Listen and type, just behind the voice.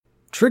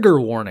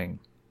Trigger warning.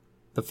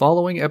 The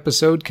following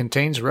episode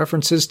contains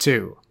references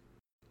to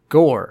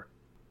gore,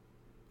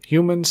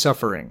 human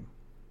suffering,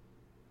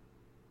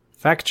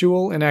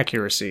 factual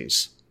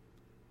inaccuracies,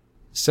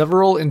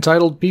 several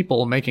entitled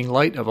people making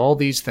light of all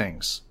these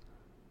things.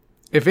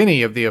 If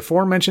any of the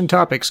aforementioned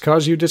topics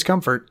cause you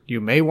discomfort,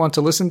 you may want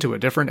to listen to a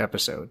different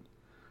episode.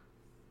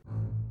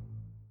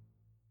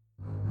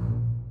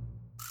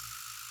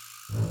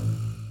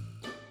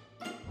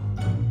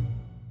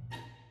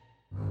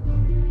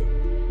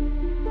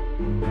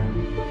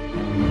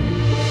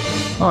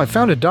 Oh, I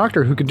found a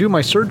doctor who can do my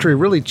surgery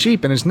really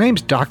cheap, and his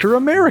name's Dr.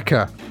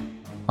 America.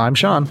 I'm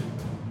Sean.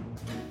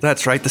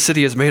 That's right, the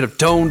city is made of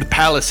domed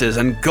palaces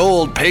and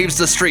gold paves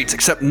the streets,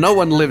 except no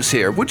one lives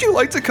here. Would you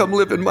like to come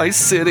live in my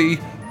city?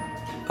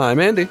 I'm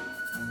Andy.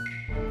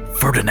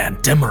 Ferdinand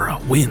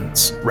Demera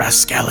wins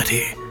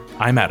Rascality.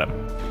 I'm Adam.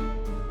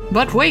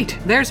 But wait,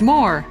 there's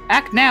more.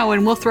 Act now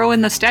and we'll throw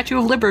in the Statue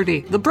of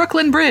Liberty, the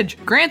Brooklyn Bridge,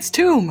 Grant's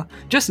Tomb.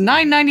 Just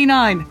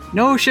 $9.99.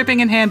 No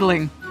shipping and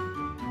handling.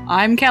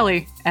 I'm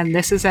Kelly, and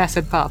this is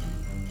Acid Pop.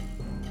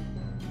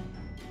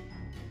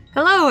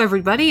 Hello,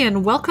 everybody,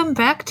 and welcome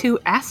back to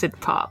Acid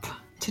Pop.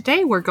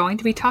 Today we're going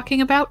to be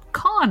talking about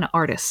con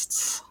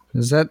artists.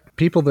 Is that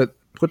people that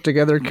put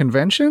together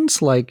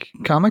conventions like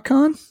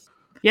Comic-Con?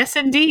 Yes,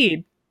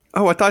 indeed.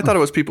 Oh, I thought it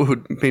was people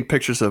who made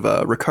pictures of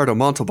Ricardo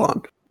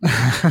Montalban.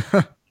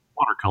 Watercolor,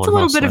 It's a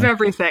little bit of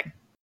everything.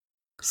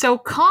 So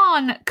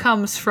con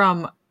comes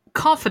from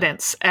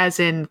confidence, as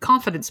in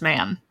confidence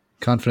man.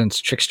 Confidence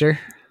trickster?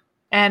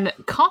 And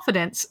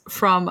confidence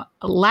from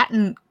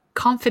Latin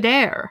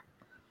confidere.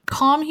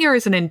 Com here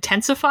is an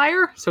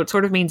intensifier, so it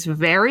sort of means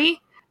very,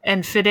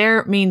 and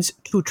fidere means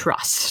to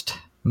trust.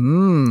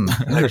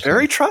 I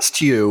very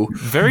trust you.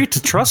 Very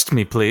to trust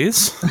me,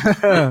 please.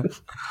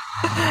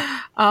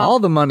 All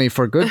the money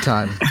for good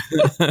time.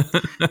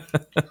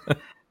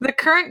 The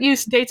current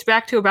use dates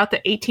back to about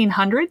the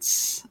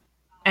 1800s,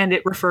 and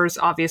it refers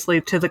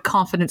obviously to the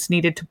confidence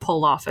needed to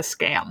pull off a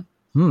scam.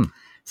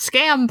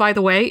 Scam, by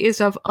the way, is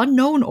of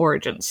unknown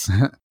origins.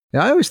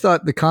 Yeah, I always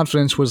thought the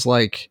confidence was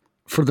like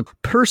for the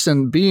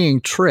person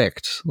being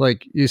tricked.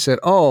 Like you said,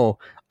 oh,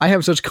 I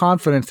have such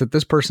confidence that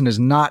this person is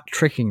not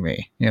tricking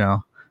me. You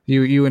know,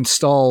 you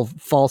install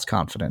false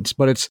confidence,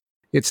 but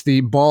it's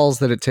the balls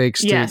that it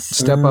takes to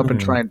step up and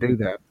try and do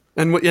that.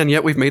 And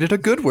yet we've made it a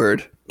good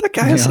word. That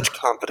guy has such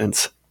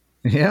confidence.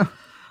 Yeah.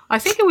 I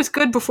think it was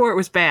good before it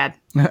was bad.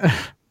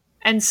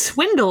 And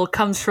swindle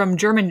comes from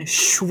German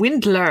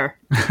Schwindler,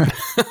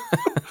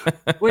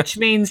 which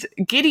means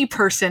giddy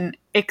person,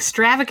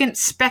 extravagant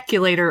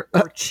speculator,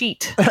 or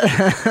cheat.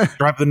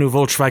 Drive the new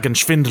Volkswagen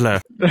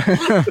Schwindler.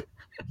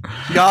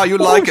 Yeah, you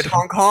like it,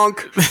 honk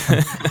honk.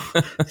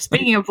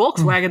 Speaking of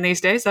Volkswagen these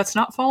days, that's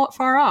not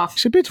far off.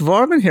 It's a bit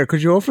warm in here.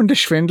 Could you open the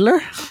Schwindler?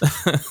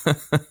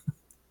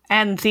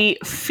 And the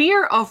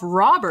fear of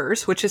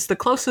robbers, which is the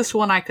closest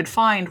one I could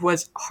find,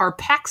 was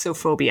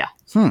harpaxophobia.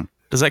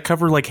 Does that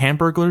cover like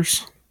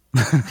Hamburglers?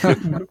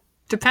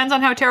 Depends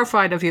on how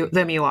terrified of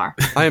them you are.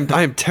 I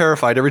am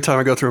terrified every time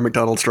I go through a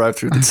McDonald's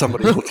drive-thru that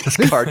somebody will just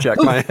carjack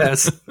my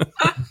ass.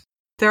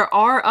 There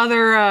are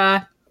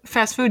other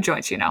fast food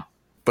joints, you know.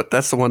 But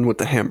that's the one with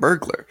the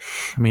Hamburglar.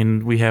 I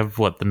mean, we have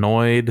the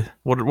Noid.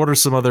 What are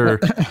some other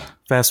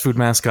fast food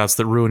mascots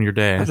that ruin your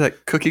day? Is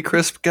that Cookie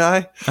Crisp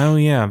guy? Oh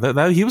yeah,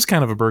 that he was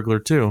kind of a burglar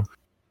too.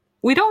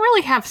 We don't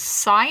really have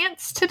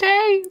science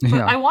today, but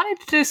Yeah. I wanted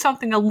to do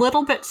something a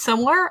little bit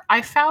similar.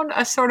 I found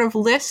a sort of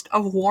list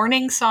of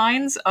warning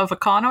signs of a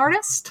con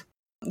artist.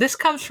 This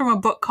comes from a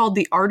book called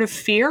The Art of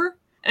Fear,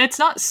 and it's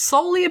not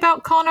solely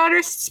about con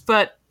artists,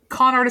 but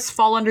con artists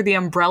fall under the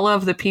umbrella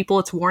of the people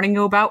it's warning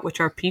you about,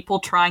 which are people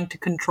trying to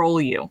control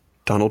you.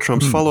 Donald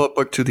Trump's follow-up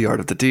book to The Art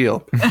of the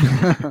Deal.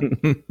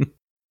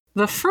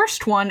 The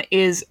first one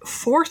is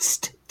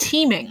forced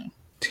teaming.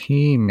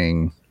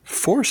 Teaming.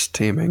 Forced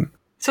teaming.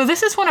 So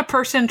this is when a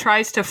person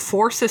tries to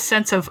force a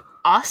sense of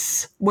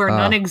us where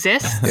none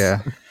exists.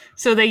 Yeah.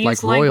 So they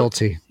use Like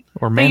loyalty.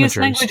 Or They use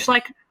managers. language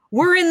like,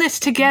 we're in this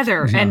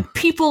together, and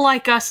people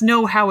like us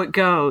know how it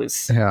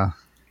goes. Yeah.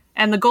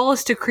 And the goal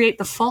is to create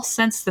the false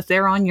sense that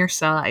they're on your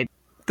side.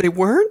 They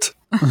weren't?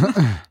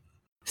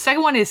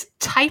 Second one is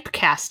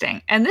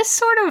typecasting. And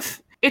this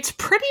it's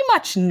pretty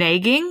much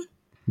nagging.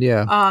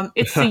 Yeah.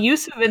 It's the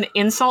use of an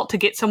insult to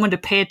get someone to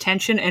pay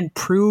attention and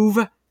prove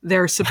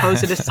their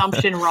supposed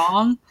assumption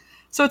wrong.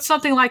 So it's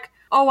something like,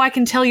 oh, I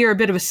can tell you're a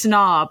bit of a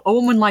snob. A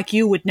woman like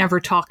you would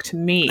never talk to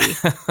me.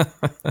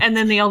 And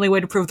then the only way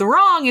to prove the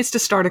wrong is to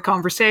start a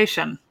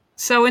conversation.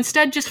 So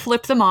instead, just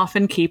flip them off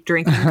and keep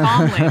drinking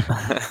calmly.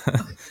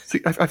 See,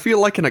 I feel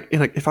like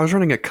if I was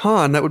running a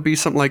con, that would be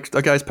something like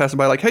a guy's passing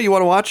by like, hey, you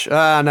want to watch?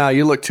 No,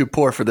 you look too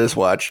poor for this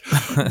watch.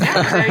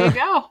 Yeah, there you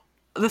go.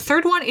 The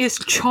third one is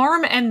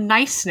charm and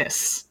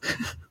niceness.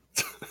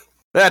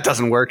 That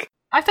doesn't work.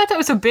 I thought that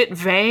was a bit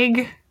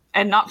vague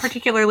and not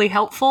particularly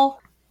helpful.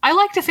 I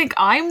like to think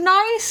I'm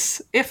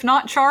nice, if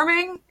not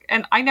charming,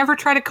 and I never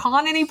try to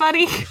con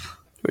anybody.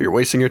 Well, you're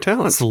wasting your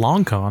talents. It's a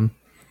long con.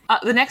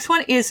 The next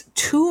one is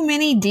too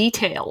many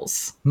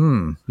details.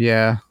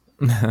 Yeah.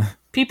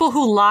 People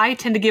who lie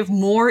tend to give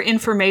more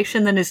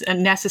information than is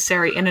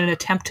necessary in an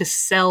attempt to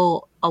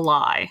sell a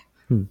lie.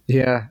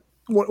 Yeah.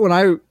 When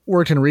I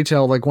worked in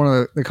retail, like one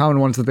of the common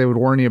ones that they would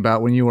warn you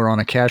about when you were on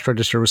a cash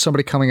register was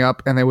somebody coming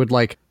up and they would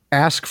like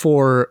ask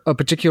for a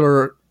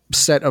particular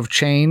set of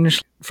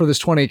change for this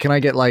 20. Can I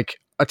get like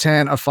a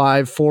 10, a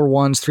 5, 4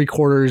 ones, 3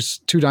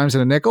 quarters, 2 dimes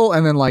and a nickel?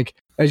 And then like,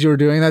 as you were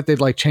doing that, they'd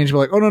like change,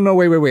 like, oh no,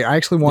 wait. I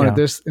actually wanted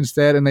this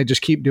instead. And they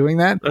just keep doing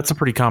that. That's a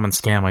pretty common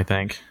scam, I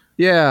think.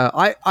 Yeah.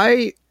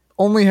 I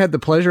only had the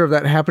pleasure of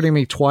that happening to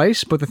me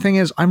twice, but the thing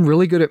is, I'm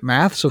really good at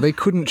math, so they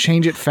couldn't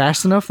change it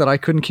fast enough that I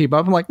couldn't keep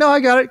up. I'm like, no, I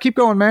got it. Keep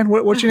going, man.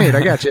 What you need?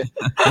 I got you.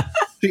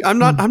 See, I'm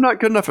not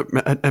good enough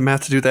at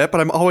math to do that,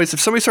 but I'm always, if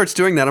somebody starts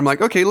doing that, I'm like,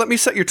 okay, let me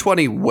set your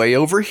 20 way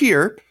over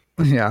here.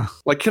 Yeah.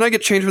 Like, can I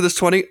get change for this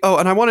 20? Oh,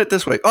 and I want it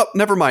this way. Oh,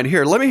 never mind.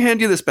 Here, let me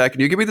hand you this back,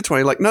 and you give me the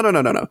 20. Like, no.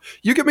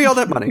 You give me all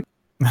that money.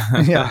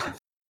 Yeah.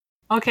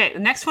 Okay, the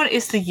next one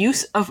is the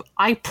use of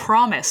I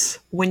promise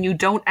when you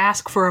don't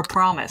ask for a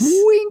promise.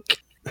 Wink.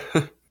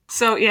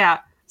 So, yeah,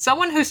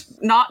 someone who's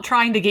not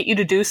trying to get you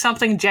to do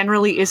something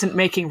generally isn't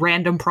making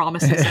random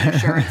promises and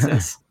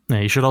assurances. Yeah,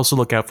 you should also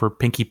look out for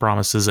pinky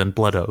promises and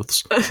blood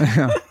oaths.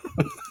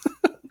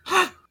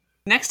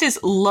 Next is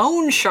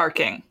loan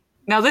sharking.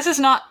 Now, this is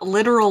not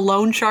literal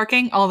loan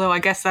sharking, although I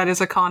guess that is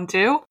a con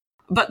too.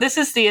 But this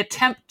is the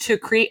attempt to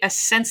create a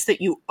sense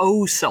that you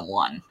owe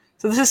someone.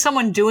 So this is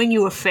someone doing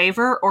you a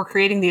favor or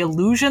creating the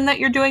illusion that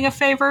you're doing a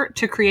favor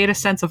to create a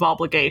sense of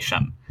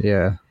obligation.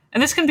 Yeah.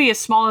 And this can be as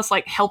small as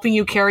like helping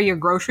you carry your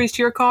groceries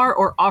to your car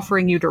or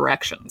offering you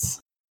directions.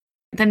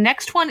 The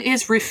next one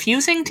is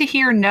refusing to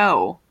hear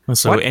no.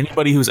 So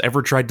anybody who's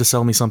ever tried to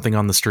sell me something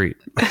on the street.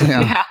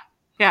 Yeah.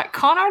 Yeah.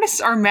 Con artists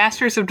are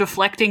masters of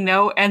deflecting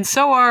no, and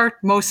so are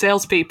most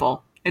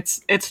salespeople.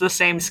 It's the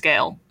same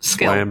skill.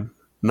 I'm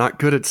not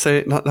good at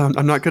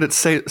I'm not good at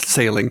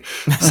selling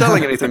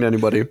anything to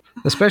anybody,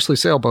 Especially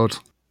sailboats.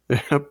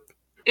 Yep.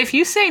 If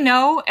you say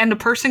no and the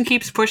person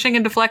keeps pushing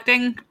and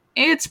deflecting,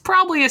 it's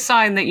probably a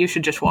sign that you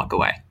should just walk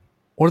away.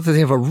 Or that they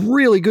have a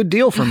really good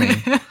deal for me.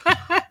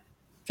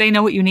 They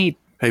know what you need.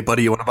 Hey,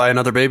 buddy, you want to buy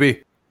another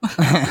baby?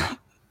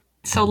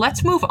 So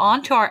let's move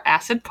on to our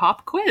acid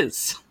pop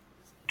quiz.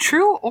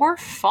 True or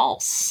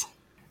false?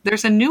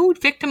 There's a new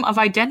victim of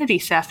identity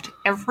theft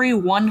every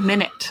 1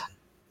 minute.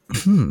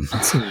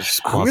 That seems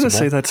I'm going to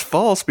say that's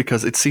false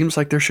because it seems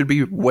like there should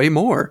be way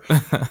more.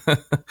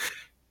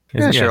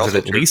 Is it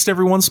at least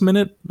every once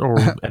minute or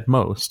at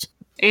most?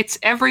 It's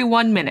every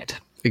 1 minute.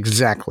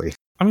 Exactly.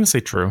 I'm going to say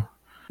true.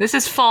 This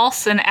is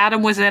false, and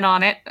Adam was in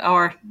on it,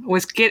 or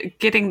was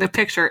getting the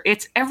picture.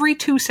 It's every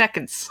 2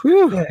 seconds.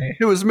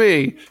 It was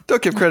me.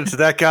 Don't give credit to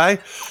that guy.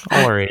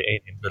 All right,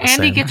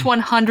 Andy gets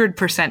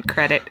 100%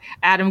 credit.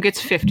 Adam gets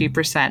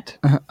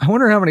 50%. I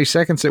wonder how many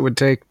seconds it would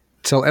take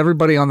till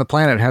everybody on the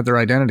planet had their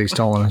identity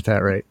stolen at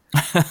that rate.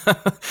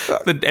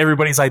 But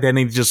everybody's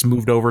identity just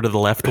moved over to the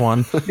left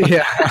one.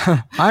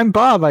 Yeah. I'm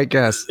Bob, I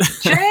guess.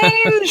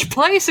 Change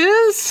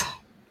places!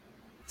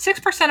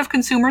 6% of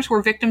consumers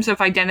were victims of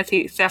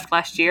identity theft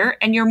last year,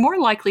 and you're more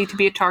likely to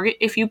be a target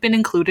if you've been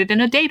included in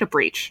a data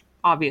breach,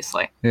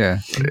 obviously. Yeah.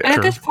 And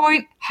at this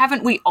point,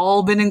 haven't we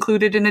all been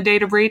included in a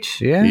data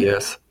breach? Yeah.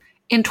 Yes.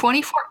 In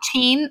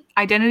 2014,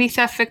 identity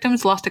theft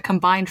victims lost a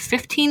combined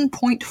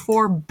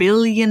 $15.4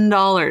 billion.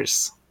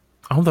 Oh,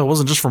 that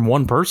wasn't just from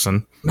one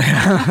person.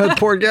 That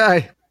poor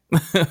guy.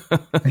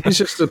 He's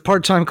just a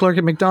part-time clerk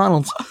at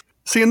McDonald's.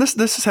 See, and this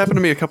has happened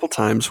to me a couple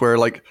times where,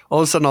 like, all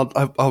of a sudden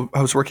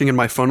I was working and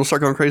my phone will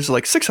start going crazy,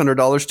 like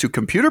 $600 to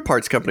computer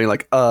parts company.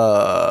 Like,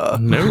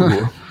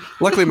 No.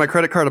 Luckily, my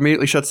credit card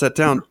immediately shuts that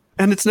down.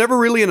 And it's never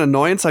really an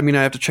annoyance. I mean,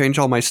 I have to change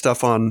all my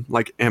stuff on,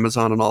 like,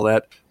 Amazon and all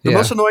that. The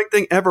most annoying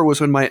thing ever was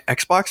when my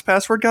Xbox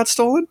password got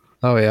stolen.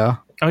 Oh, yeah.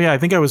 Oh, yeah, I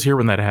think I was here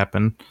when that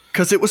happened.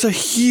 Because it was a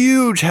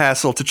huge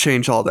hassle to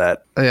change all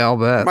that. Yeah, I'll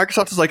bet.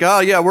 Microsoft is like, oh,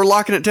 yeah, we're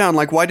locking it down.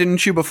 Like, why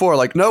didn't you before?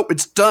 Like, nope,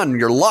 it's done.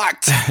 You're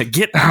locked.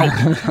 Get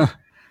out.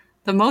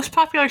 The most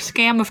popular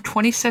scam of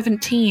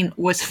 2017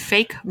 was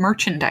fake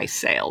merchandise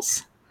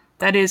sales.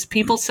 That is,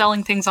 people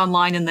selling things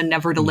online and then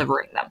never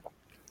delivering them.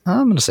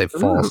 I'm going to say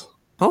false.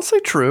 I'll say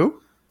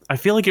true. I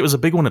feel like it was a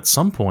big one at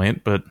some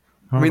point, but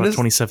I don't know about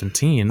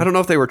 2017. I don't know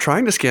if they were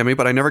trying to scam me,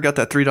 but I never got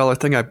that $3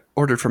 thing I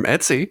ordered from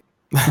Etsy.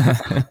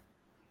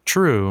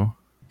 True.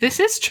 This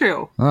is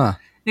true. Huh.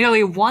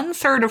 Nearly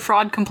 1/3 of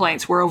fraud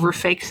complaints were over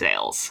fake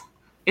sales.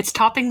 It's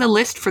topping the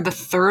list for the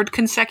 3rd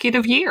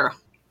consecutive year.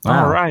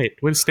 All right.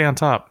 Way to stay on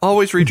top.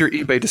 Always read your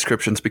eBay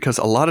descriptions because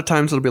a lot of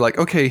times it'll be like,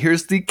 okay,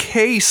 here's the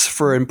case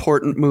for an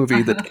important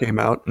movie that came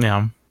out.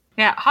 Yeah.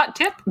 Yeah, hot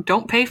tip,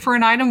 don't pay for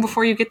an item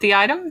before you get the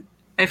item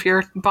if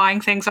you're buying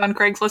things on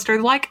Craigslist or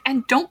the like,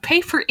 and don't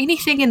pay for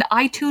anything in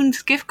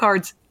iTunes gift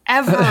cards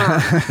ever.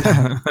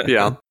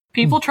 Yeah.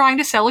 People trying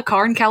to sell a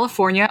car in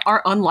California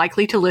are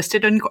unlikely to list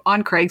it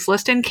on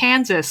Craigslist in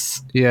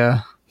Kansas.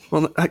 Yeah.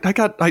 Well,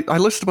 I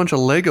listed a bunch of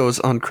Legos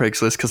on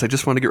Craigslist because I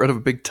just wanted to get rid of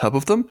a big tub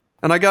of them.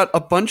 And I got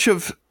a bunch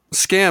of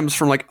scams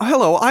from like,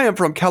 hello, I am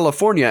from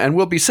California and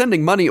will be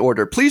sending money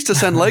order. Please to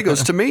send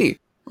Legos to me.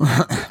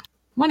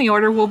 Money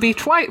order will be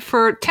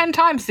for 10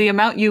 times the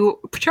amount you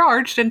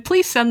charged, and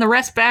please send the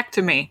rest back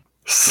to me.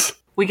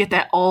 We get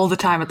that all the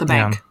time at the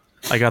bank.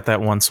 I got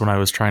that once when I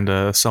was trying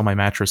to sell my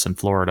mattress in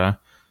Florida.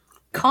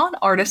 Con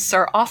artists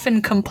are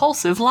often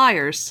compulsive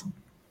liars.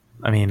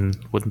 I mean,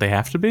 wouldn't they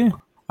have to be?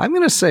 I'm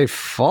going to say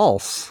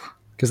false,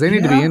 because they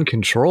need to be in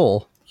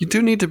control. You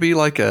do need to be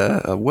like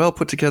a well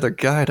put together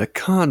guy to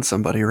con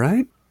somebody,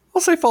 right?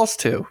 I'll say false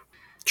too.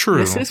 True.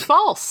 This is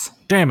false.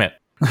 Damn it.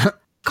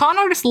 Con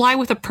artists lie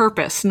with a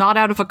purpose, not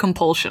out of a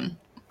compulsion.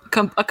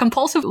 A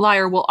compulsive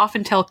liar will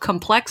often tell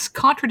complex,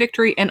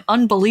 contradictory, and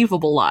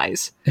unbelievable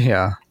lies.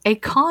 Yeah. A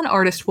con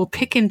artist will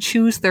pick and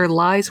choose their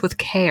lies with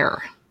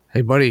care.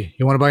 Hey, buddy,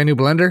 you want to buy a new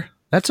blender?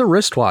 That's a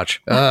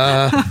wristwatch.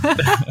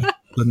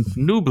 The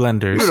new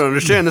blenders. You don't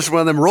understand. This is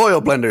one of them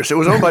royal blenders. It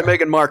was owned by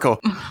Meghan Markle.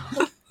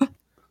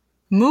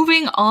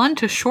 Moving on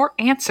to short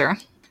answer.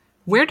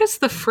 Where does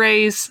the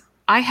phrase,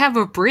 "I have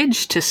a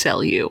bridge to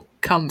sell you,"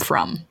 come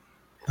from?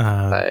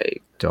 I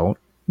don't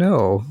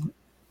know.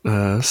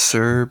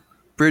 Sir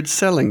Bridge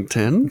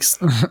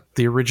Sellington.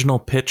 The original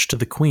pitch to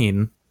the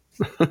Queen.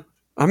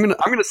 I'm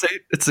gonna say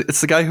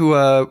it's the guy who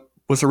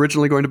was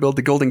originally going to build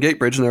the Golden Gate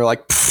Bridge, and they're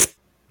like,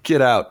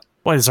 get out.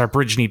 Why does our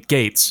bridge need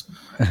gates?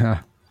 I'm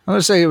going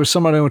to say it was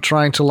somebody who was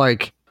trying to,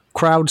 like,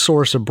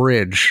 crowdsource a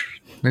bridge.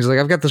 And he's like,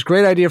 I've got this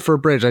great idea for a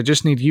bridge. I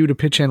just need you to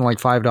pitch in, like,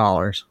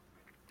 $5.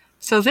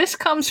 So this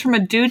comes from a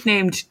dude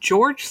named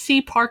George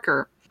C.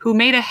 Parker, who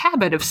made a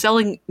habit of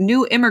selling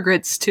new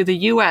immigrants to the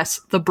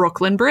U.S. the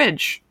Brooklyn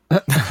Bridge.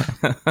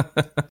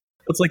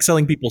 It's like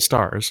selling people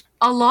stars.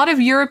 A lot of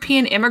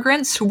European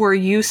immigrants were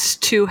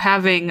used to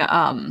having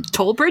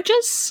toll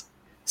bridges.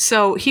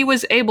 So he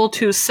was able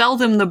to sell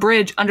them the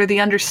bridge under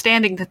the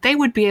understanding that they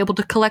would be able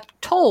to collect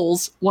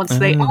tolls once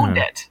they owned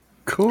it.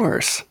 Of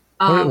course.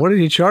 What did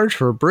he charge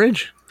for a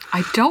bridge?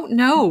 I don't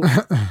know.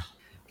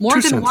 More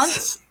 2 than cents.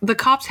 once, the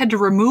cops had to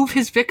remove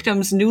his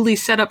victims' newly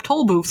set up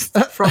toll booths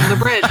from the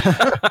bridge.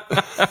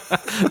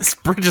 This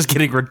bridge is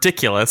getting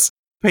ridiculous.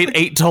 Paid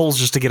 8 tolls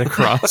just to get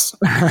across.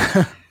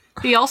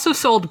 He also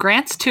sold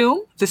Grant's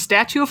Tomb, the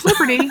Statue of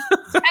Liberty,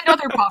 and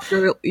other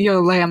popular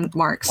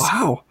landmarks.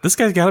 Wow. This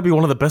guy's got to be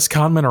one of the best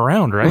con men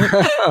around,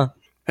 right?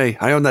 Hey,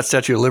 I own that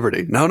Statue of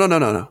Liberty.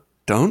 No.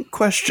 Don't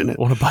question it.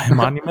 Want to buy a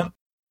monument?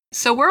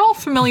 So we're all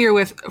familiar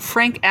with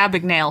Frank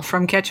Abagnale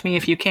from Catch Me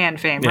If You Can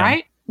fame, Yeah.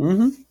 right?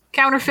 Mm-hmm.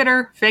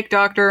 Counterfeiter, fake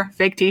doctor,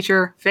 fake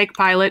teacher, fake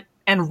pilot,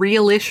 and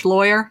real-ish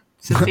lawyer,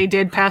 since he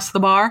did pass the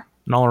bar.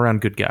 An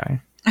all-around good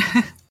guy.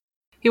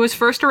 He was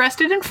first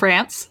arrested in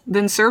France,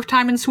 then served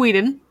time in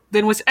Sweden,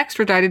 then was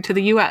extradited to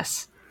the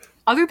U.S.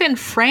 Other than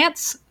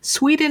France,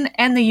 Sweden,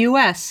 and the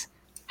U.S.,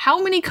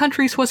 how many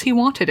countries was he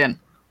wanted in?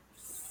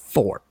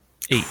 4.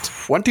 8.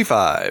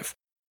 25.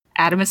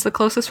 Adam is the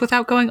closest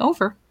without going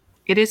over.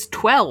 It is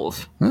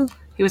 12.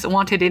 He was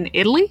wanted in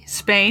Italy,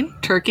 Spain,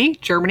 Turkey,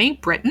 Germany,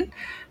 Britain,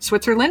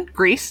 Switzerland,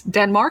 Greece,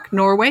 Denmark,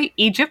 Norway,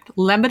 Egypt,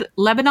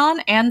 Lebanon,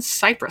 and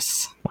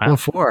Cyprus. Wow. Well,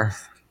 4.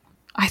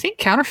 I think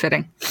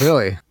counterfeiting.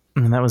 Really? I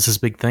mean, that was his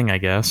big thing, I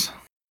guess.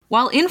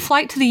 While in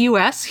flight to the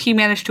U.S., he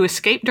managed to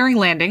escape during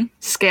landing,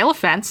 scale a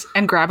fence,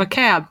 and grab a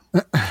cab.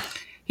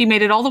 He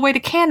made it all the way to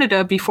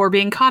Canada before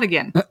being caught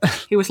again.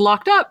 He was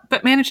locked up,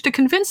 but managed to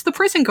convince the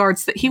prison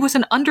guards that he was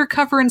an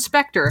undercover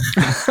inspector.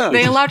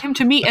 They allowed him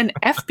to meet an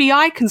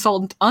FBI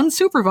consultant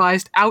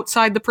unsupervised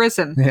outside the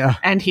prison. Yeah.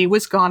 And he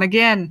was gone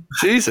again.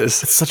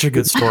 Jesus. It's such a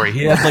good story.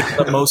 He had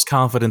like the most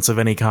confidence of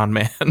any con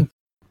man.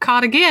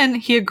 Caught again,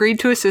 he agreed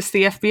to assist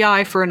the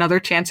FBI for another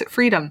chance at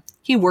freedom.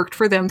 He worked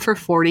for them for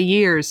 40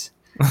 years.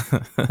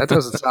 That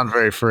doesn't sound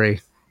very free.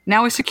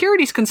 Now a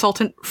securities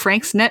consultant,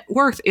 Frank's net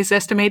worth is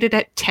estimated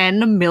at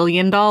 $10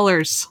 million.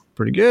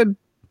 Pretty good.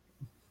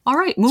 All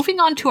right, moving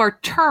on to our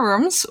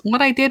terms.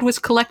 What I did was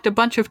collect a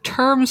bunch of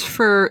terms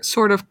for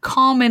sort of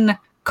common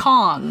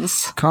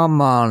cons.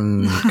 Come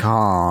on,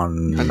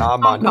 con.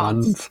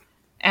 Phenomenons.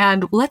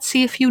 And let's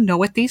see if you know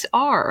what these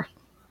are.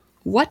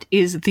 What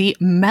is the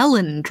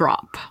melon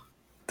drop?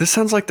 This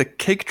sounds like the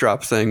cake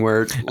drop thing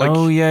where like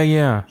Oh,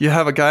 yeah. you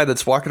have a guy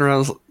that's walking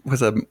around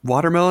with a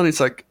watermelon. He's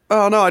like,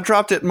 oh no, I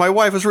dropped it. And my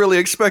wife was really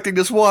expecting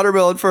this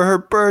watermelon for her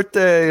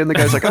birthday. And the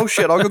guy's like, oh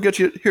shit, I'll go get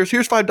you.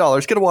 Here's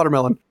 $5. Get a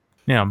watermelon.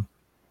 Yeah.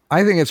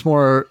 I think it's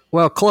more,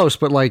 well, close,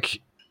 but like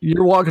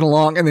you're walking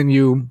along and then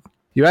you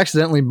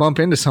accidentally bump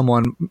into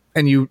someone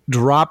and you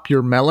drop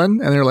your melon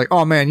and they're like,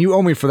 oh man, you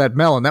owe me for that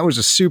melon. That was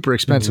a super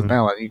expensive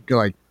melon. You're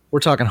like, we're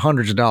talking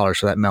hundreds of dollars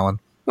for that melon.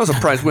 That was a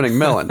prize-winning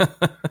melon.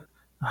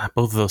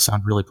 Both of those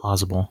sound really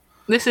plausible.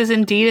 This is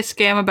indeed a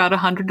scam about a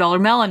 $100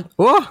 melon.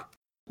 Whoa!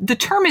 The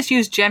term is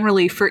used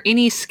generally for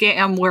any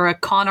scam where a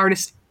con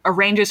artist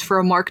arranges for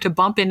a mark to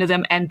bump into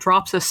them and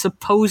drops a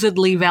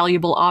supposedly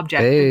valuable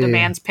object and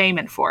demands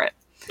payment for it.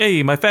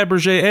 Hey, my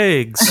Fabergé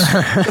eggs.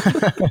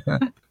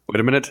 Wait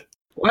a minute.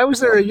 Why was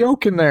there a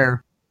yolk in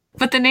there?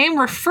 But the name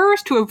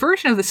refers to a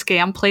version of the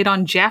scam played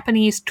on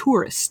Japanese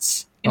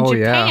tourists. In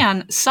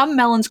Japan, some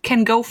melons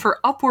can go for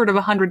upward of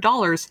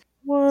 $100.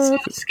 So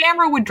the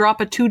scammer would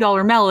drop a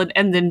 $2 melon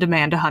and then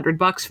demand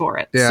 $100 for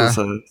it. Yeah.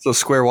 So those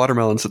square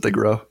watermelons that they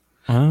grow.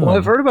 Oh. Well,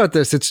 I've heard about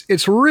this.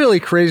 It's really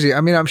crazy.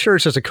 I mean, I'm sure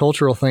it's just a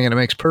cultural thing, and it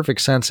makes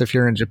perfect sense if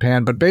you're in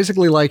Japan. But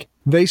basically, like,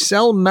 they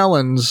sell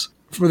melons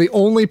for the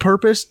only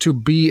purpose to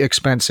be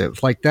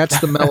expensive. Like, that's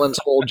the melon's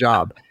whole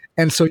job.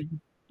 And so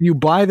you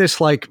buy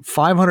this like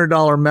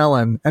 $500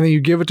 melon, and then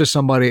you give it to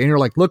somebody, and you're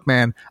like, "Look,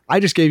 man,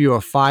 I just gave you a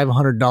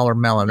 $500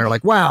 melon." They're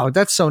like, "Wow,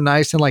 that's so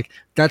nice," and like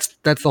that's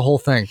the whole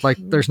thing. Like,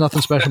 there's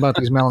nothing special about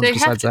these melons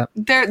besides that.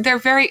 They're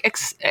very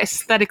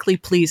aesthetically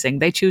pleasing.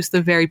 They choose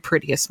the very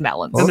prettiest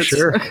melons. Oh,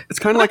 sure. It's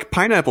kind of like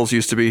pineapples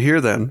used to be here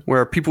then,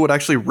 where people would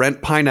actually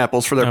rent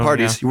pineapples for their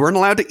parties. Yeah. You weren't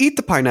allowed to eat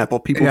the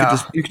pineapple. People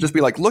you could just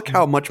be like, "Look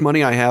how much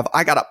money I have.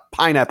 I got a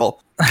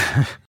pineapple."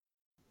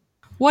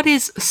 What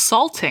is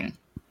salting?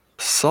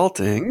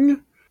 Salting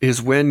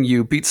is when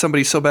you beat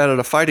somebody so bad at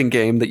a fighting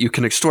game that you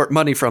can extort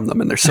money from them,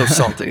 and they're so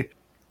salty.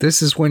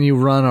 This is when you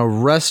run a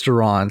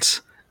restaurant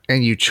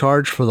and you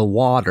charge for the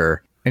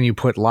water and you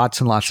put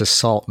lots and lots of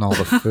salt in all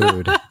the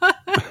food.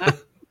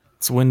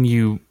 It's when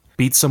you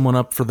beat someone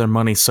up for their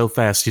money so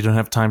fast you don't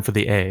have time for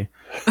the A.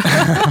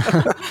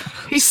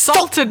 He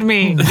salted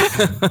me.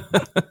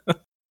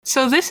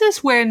 So this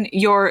is when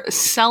you're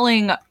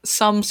selling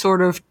some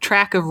sort of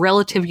tract of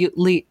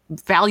relatively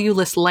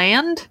valueless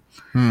land,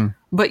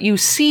 but you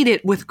seed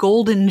it with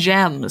golden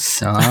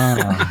gems.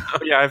 Ah.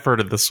 Oh, yeah, I've heard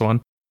of this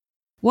one.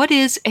 What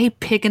is a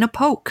pig in a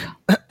poke?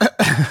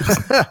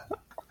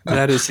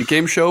 That is the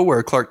game show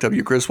where Clark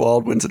W.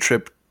 Griswold wins a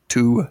trip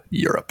to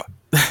Europe.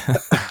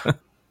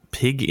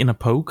 Pig in a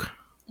poke?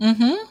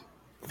 Mm-hmm.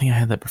 I think I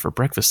had that for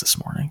breakfast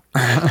this morning.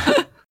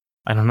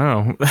 I don't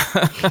know.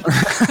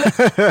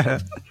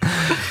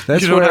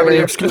 That's You don't have any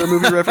where obscure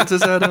movie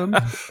references, Adam?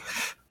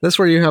 that's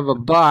where you have a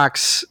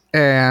box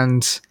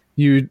and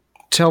you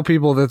tell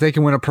people that they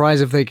can win a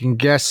prize if they can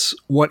guess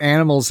what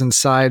animal's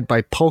inside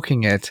by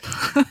poking it.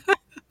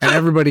 And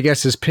everybody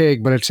guesses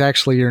pig, but it's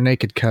actually your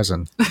naked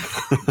cousin.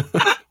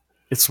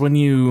 It's when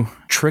you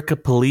trick a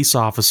police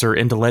officer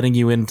into letting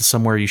you into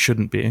somewhere you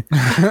shouldn't be.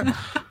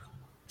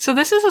 So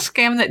this is a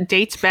scam that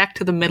dates back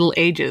to the Middle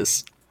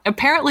Ages.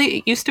 Apparently,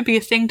 it used to be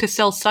a thing to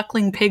sell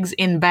suckling pigs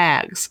in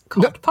bags,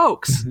 called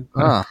pokes.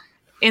 Ah.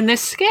 In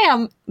this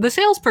scam, the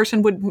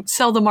salesperson would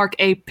sell the mark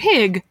a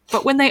pig,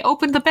 but when they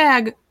opened the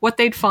bag, what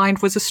they'd find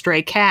was a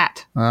stray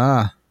cat.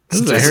 Ah.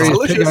 This is the It's hairiest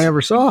delicious. pig I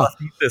ever saw.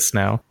 Eat this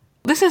now.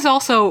 This is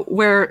also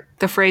where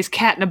the phrase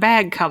cat in a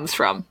bag comes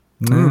from.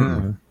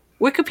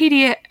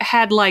 Wikipedia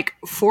had like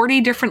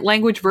 40 different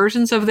language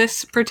versions of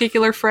this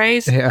particular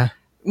phrase. Yeah.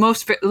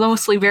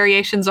 Mostly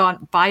variations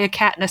on buy a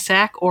cat in a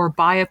sack or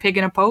buy a pig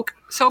in a poke.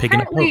 So Pig in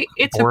a apparently poke,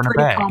 it's or a in a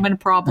pretty bag. common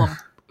problem.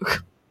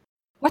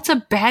 What's a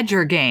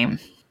badger game?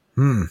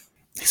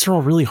 These are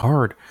all really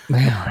hard.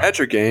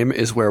 Badger game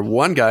is where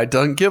one guy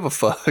doesn't give a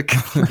fuck.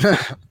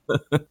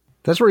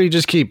 That's where you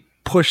just keep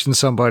pushing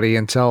somebody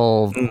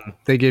until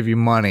they give you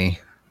money.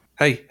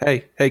 Hey,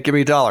 give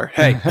me $1.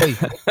 Hey. Hey.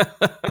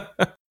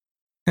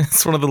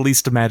 It's one of the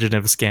least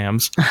imaginative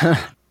scams.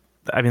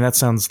 I mean, that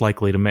sounds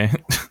likely to me.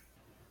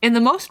 In the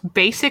most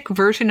basic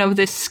version of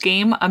this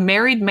scheme, a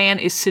married man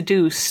is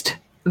seduced,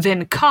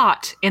 then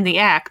caught in the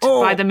act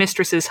by the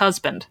mistress's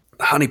husband.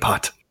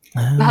 Honeypot.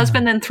 The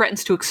husband then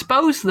threatens to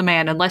expose the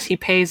man unless he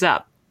pays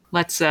up.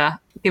 Let's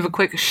give a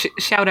quick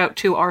shout out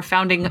to our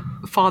founding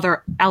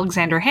father,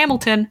 Alexander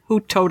Hamilton,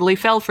 who totally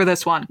fell for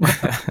this one.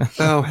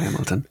 Oh,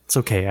 Hamilton. It's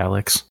okay,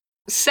 Alex.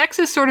 Sex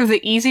is sort of the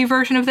easy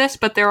version of this,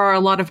 but there are a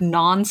lot of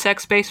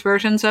non-sex based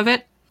versions of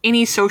it.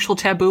 Any social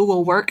taboo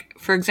will work.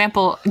 For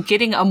example,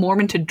 getting a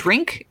Mormon to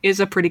drink is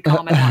a pretty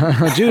common one.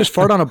 Did you just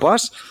fart on a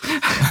bus?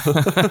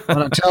 I'm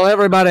going to tell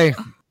everybody.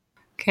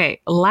 Okay,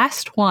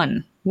 last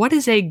one. What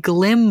is a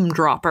glim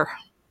dropper?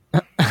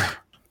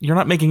 You're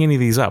not making any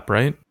of these up,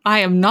 right? I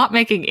am not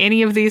making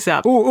any of these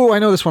up. Ooh, I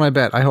know this one, I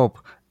bet. I hope.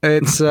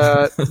 It's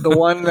the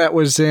one that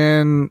was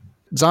in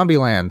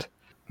Zombieland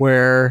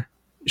where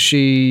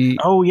she...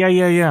 Oh,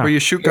 yeah. Where you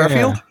shoot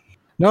Garfield?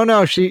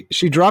 No, she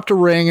dropped a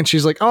ring and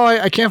she's like, oh,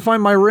 I can't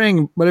find my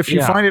ring, but if you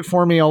Yeah. find it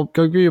for me, I'll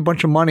go give you a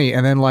bunch of money.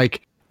 And then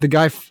like the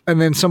guy, and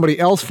then somebody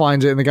else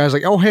finds it and the guy's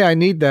like, oh, hey, I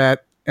need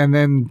that. And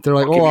then they're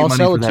like, Give you I'll money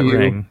sell for it to that you.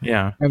 ring.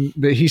 Yeah. And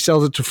he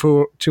sells it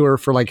to her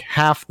for like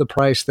half the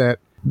price that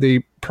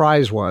the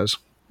prize was.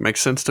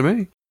 Makes sense to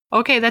me.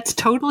 Okay, that's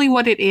totally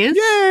what it is.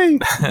 Yay!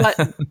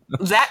 But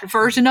that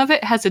version of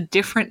it has a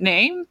different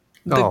name.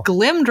 The Oh.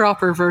 glim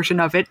dropper version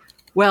of it,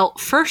 well,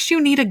 first you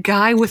need a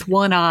guy with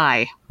one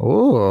eye.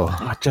 Oh,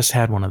 I just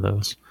had one of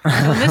those. In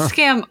this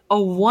scam,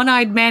 a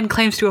one-eyed man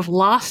claims to have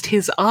lost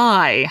his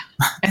eye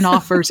and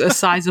offers a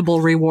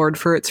sizable reward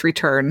for its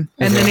return.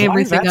 And then Why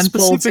everything that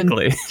unfolds in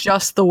specifically?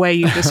 just the way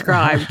you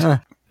described.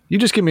 you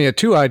just give me a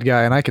two-eyed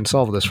guy and I can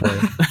solve this for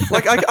you.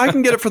 Like I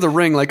can get it for the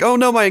ring. Like, oh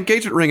no, my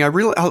engagement ring.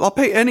 I'll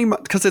pay any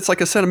because it's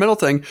like a sentimental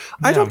thing.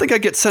 I don't think I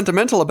get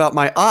sentimental about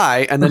my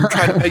eye and then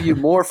try to pay you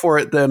more for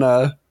it than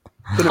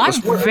it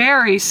was I'm worth.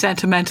 very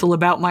sentimental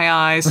about my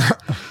eyes.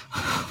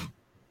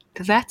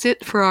 That's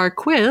it for our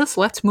quiz.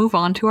 Let's move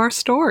on to our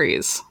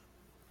stories.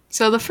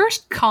 So the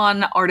first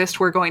con artist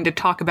we're going to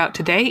talk about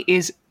today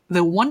is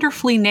the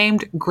wonderfully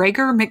named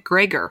Gregor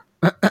McGregor.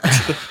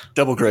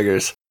 Double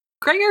Gregors.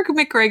 Gregor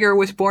MacGregor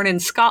was born in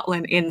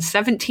Scotland in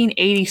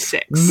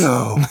 1786.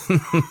 No.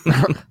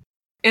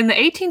 In the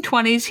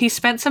 1820s, he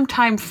spent some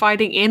time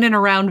fighting in and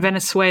around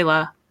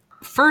Venezuela.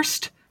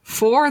 First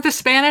for the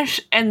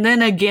Spanish and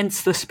then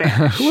against the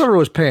Spanish. Whoever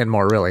was paying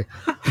more, really.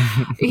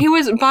 He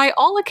was, by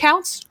all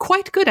accounts,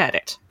 quite good at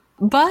it.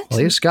 But Well,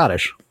 he's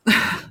Scottish.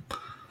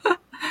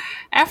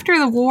 after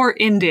the war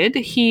ended,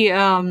 he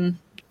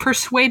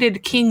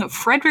persuaded King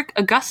Frederick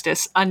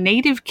Augustus, a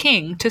native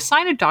king, to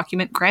sign a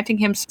document granting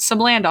him some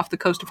land off the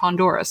coast of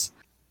Honduras.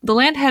 The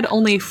land had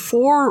only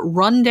 4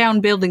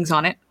 run-down buildings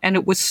on it, and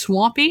it was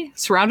swampy,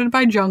 surrounded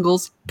by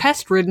jungles,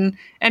 pest-ridden,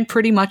 and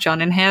pretty much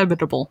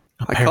uninhabitable.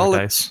 I call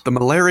Paradise. it the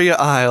Malaria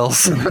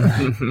Isles.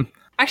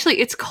 Actually,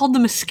 it's called the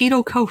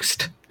Mosquito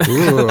Coast.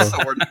 Ooh. So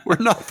we're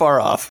not far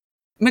off.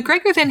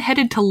 MacGregor then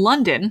headed to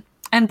London,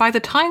 and by the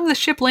time the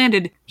ship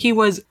landed, he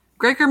was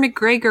Gregor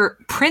MacGregor,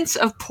 Prince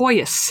of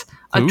Poyas,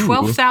 a Ooh.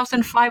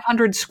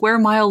 12,500 square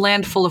mile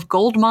land full of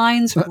gold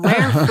mines,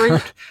 rare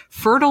fruit,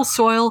 fertile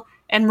soil,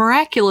 and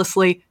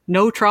miraculously,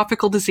 no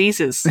tropical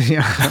diseases.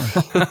 Yeah.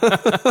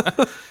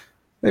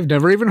 They've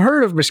never even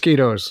heard of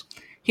mosquitoes.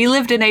 He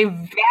lived in a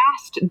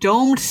vast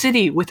domed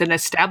city with an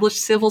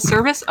established civil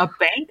service, a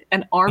bank,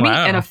 an army,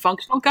 Wow. and a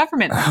functional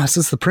government. This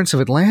is the Prince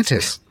of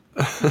Atlantis.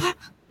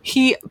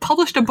 He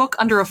published a book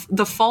under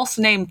the false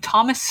name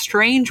Thomas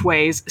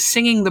Strangeways,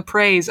 singing the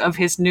praise of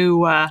his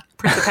new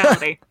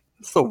principality.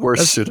 It's the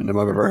worst pseudonym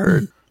I've ever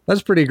heard.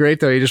 That's pretty great,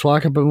 though. You just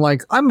walk up and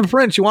like, I'm a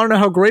prince. You want to know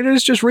how great it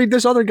is? Just read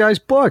this other guy's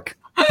book.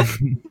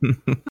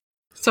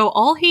 So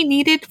all he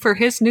needed for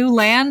his new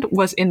land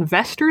was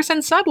investors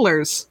and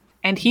settlers,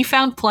 and he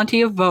found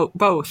plenty of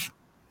both.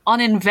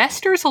 On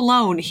investors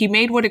alone, he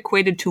made what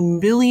equated to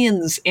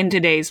millions in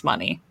today's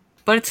money.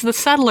 But it's the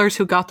settlers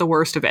who got the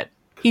worst of it.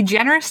 He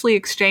generously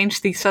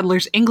exchanged the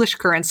settlers' English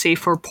currency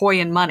for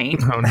Poyan money,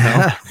 Oh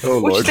no.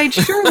 Oh, which Lord. they'd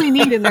surely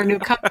need in their new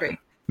country.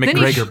 Then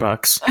he McGregor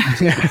bucks.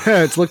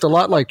 It's looked a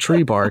lot like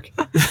tree bark.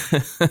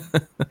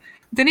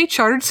 Then he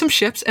chartered some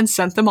ships and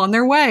sent them on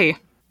their way.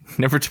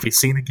 Never to be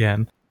seen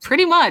again.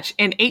 Pretty much,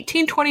 in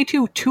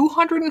 1822,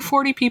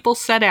 240 people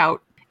set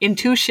out in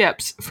 2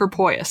 ships for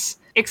Poyas.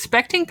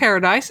 Expecting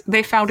paradise,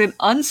 they found an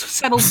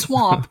unsettled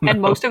swamp,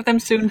 and most of them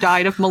soon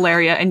died of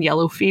malaria and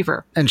yellow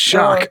fever. And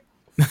shock.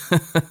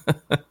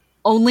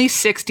 Only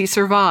 60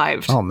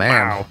 survived. Oh, man.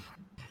 Wow.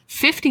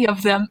 50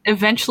 of them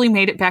eventually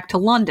made it back to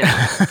London.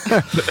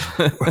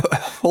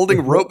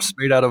 Holding ropes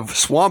made out of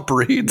swamp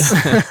reeds.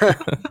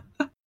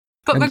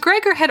 But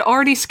MacGregor had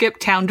already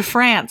skipped town to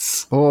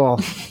France, Oh,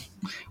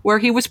 where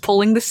he was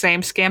pulling the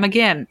same scam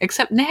again,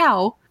 except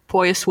now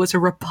Poyas was a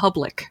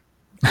republic.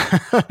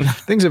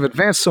 things have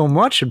advanced so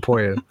much in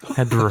Poya.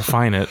 Had to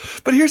refine it.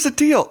 But here's the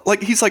deal.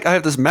 Like, he's like, I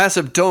have this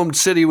massive domed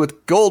city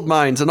with gold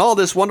mines and all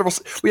this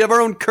wonderful... We have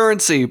our own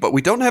currency, but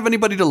we don't have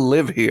anybody to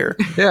live here.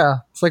 Yeah.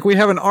 It's like we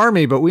have an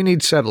army, but we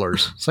need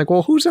settlers. It's like,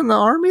 well, who's in the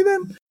army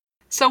then?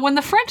 So when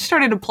the French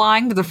started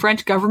applying to the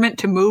French government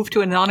to move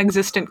to a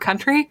non-existent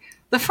country,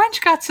 the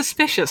French got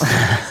suspicious,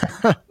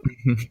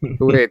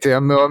 Wait a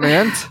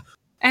moment.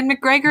 and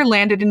MacGregor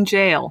landed in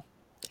jail.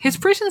 His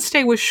prison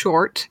stay was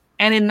short,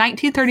 and in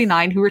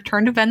 1939 he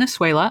returned to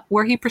Venezuela,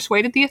 where he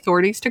persuaded the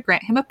authorities to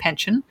grant him a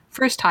pension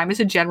for his time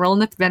as a general in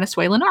the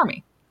Venezuelan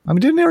army. I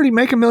mean, didn't he already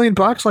make $1 million?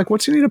 Like,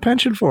 what's he need a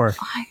pension for?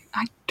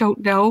 I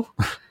don't know.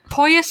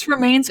 Poyas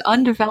remains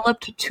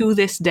undeveloped to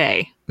this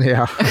day.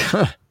 Yeah.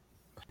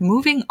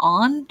 Moving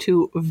on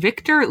to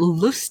Victor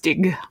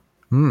Lustig.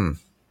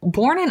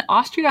 Born in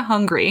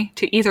Austria-Hungary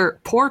to either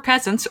poor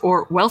peasants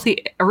or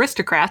wealthy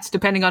aristocrats,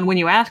 depending on when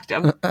you asked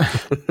him,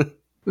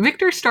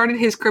 Victor started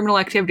his criminal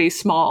activities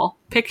small,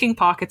 picking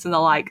pockets and the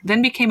like,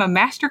 then became a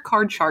master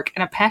card shark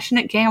and a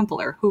passionate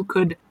gambler who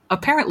could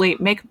apparently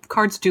make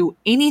cards do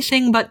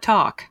anything but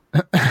talk.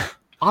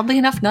 Oddly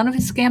enough, none of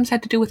his scams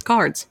had to do with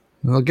cards.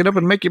 Well, get up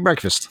and make your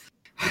breakfast.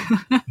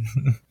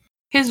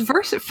 His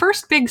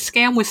first big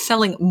scam was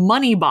selling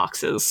money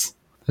boxes.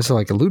 This is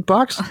like a loot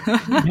box?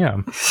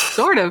 Yeah.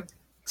 Sort of.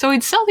 So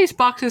he'd sell these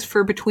boxes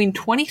for between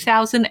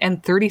 $20,000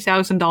 and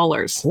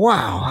 $30,000.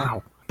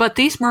 Wow. But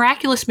these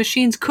miraculous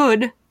machines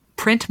could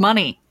print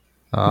money.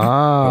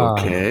 Ah.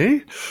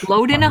 Okay.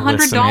 Load in I'm $100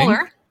 listening.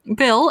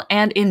 bill,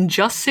 and in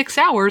just 6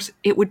 hours,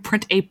 it would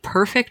print a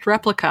perfect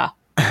replica.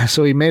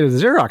 So he made a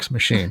Xerox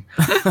machine.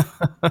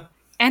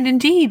 And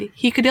indeed,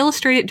 he could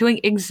illustrate it doing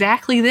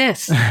exactly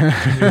this.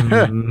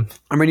 I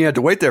mean, you had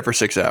to wait there for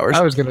 6 hours.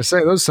 I was going to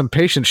say, those are some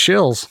patient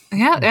shills.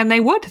 Yeah, and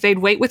they would. They'd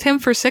wait with him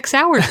for 6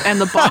 hours,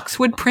 and the box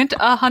would print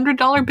a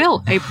 $100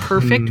 bill, a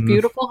perfect,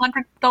 beautiful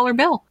 $100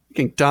 bill.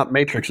 Making dot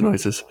matrix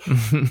noises.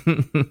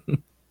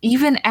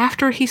 Even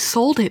after he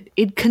sold it,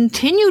 it'd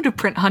continue to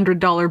print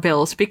 $100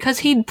 bills because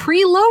he'd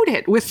preload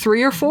it with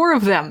 3 or 4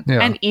 of them, Yeah.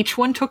 and each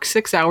one took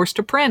 6 hours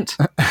to print.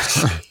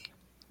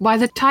 By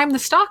the time the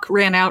stock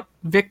ran out,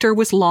 Victor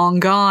was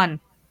long gone.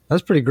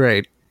 That's pretty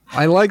great.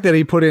 I like that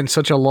he put in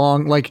such a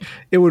long, like,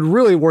 it would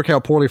really work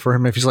out poorly for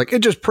him if he's like, it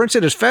just prints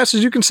it as fast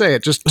as you can say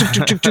it. Just,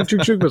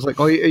 it's like,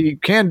 oh, you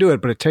can do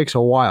it, but it takes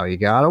a while. You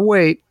gotta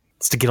wait.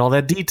 It's to get all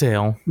that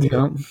detail.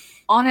 Yeah.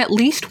 On at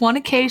least one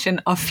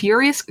occasion, a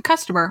furious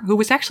customer, who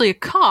was actually a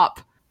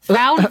cop,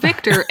 found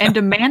Victor and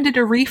demanded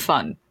a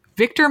refund.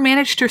 Victor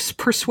managed to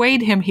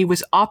persuade him he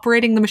was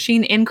operating the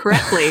machine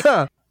incorrectly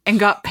and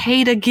got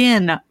paid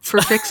again for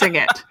fixing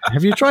it.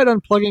 Have you tried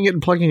unplugging it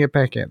and plugging it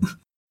back in?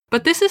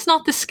 But this is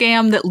not the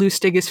scam that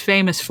Lustig is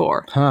famous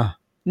for. Huh.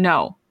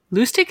 No.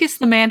 Lustig is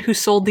the man who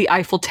sold the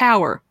Eiffel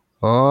Tower.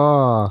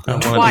 Oh. One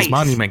of Twice. these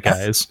monument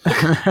guys.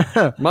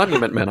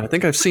 Monument Men. I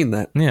think I've seen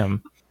that. Yeah.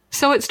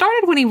 So it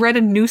started when he read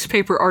a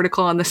newspaper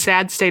article on the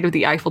sad state of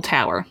the Eiffel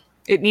Tower.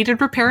 It needed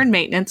repair and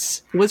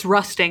maintenance, was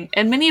rusting,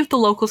 and many of the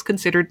locals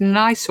considered it an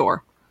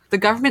eyesore. The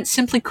government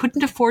simply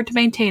couldn't afford to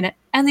maintain it,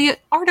 and the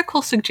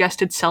article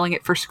suggested selling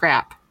it for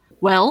scrap.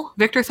 Well,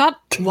 Victor thought,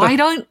 why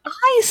don't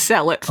I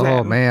sell it then?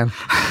 Oh, man.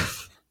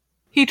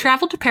 He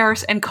traveled to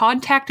Paris and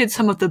contacted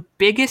some of the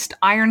biggest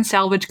iron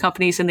salvage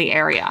companies in the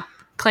area,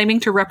 claiming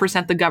to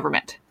represent the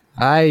government.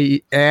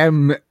 I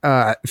am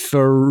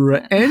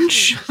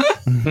French.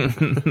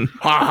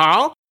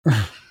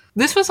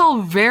 This was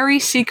all very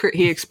secret,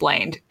 he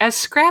explained, as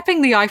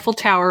scrapping the Eiffel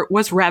Tower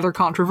was rather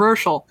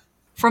controversial.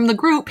 From the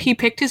group, he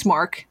picked his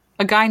mark,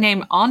 a guy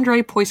named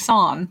André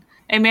Poisson,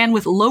 a man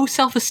with low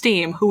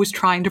self-esteem who was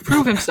trying to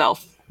prove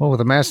himself. Well,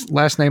 with a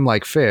last name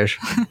like Fish.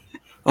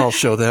 I'll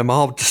show them.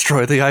 I'll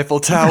destroy the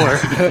Eiffel Tower.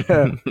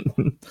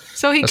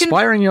 So he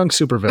Aspiring young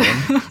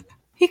supervillain.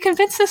 He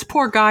convinced this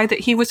poor guy that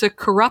he was a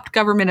corrupt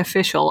government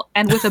official,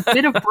 and with a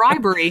bit of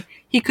bribery,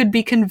 he could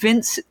be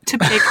convinced to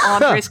pick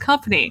Andre's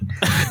company.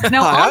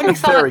 Now, I'm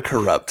very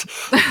corrupt.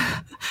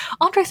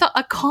 Andre thought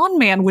a con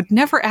man would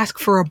never ask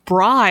for a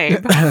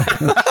bribe,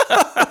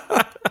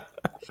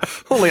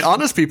 Only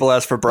honest people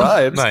ask for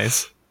bribes.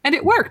 Nice. and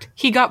it worked.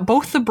 He got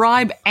both the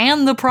bribe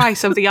and the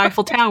price of the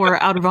Eiffel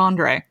Tower out of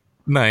Andre.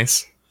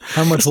 Nice.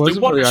 How much was it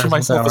for the for my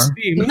Eiffel Tower?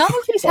 self-esteem. None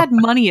of these had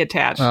money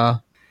attached.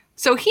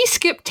 So he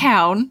skipped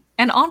town,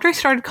 and Andre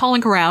started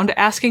calling around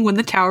asking when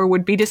the tower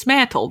would be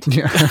dismantled.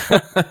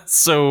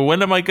 So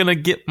when am I going to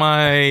get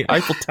my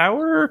Eiffel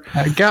Tower?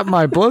 I got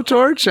my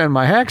blowtorch and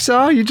my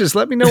hacksaw. You just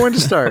let me know when to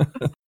start.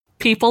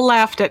 People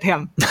laughed at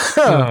him.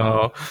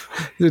 Oh.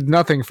 Did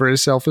nothing for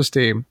his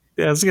self-esteem.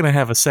 Yeah, it's going to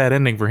have a sad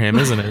ending for him,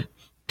 isn't it?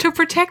 To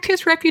protect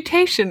his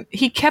reputation,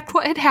 he kept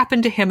what had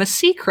happened to him a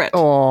secret,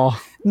 Oh,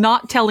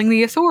 not telling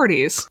the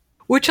authorities,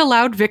 which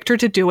allowed Victor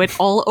to do it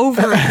all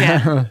over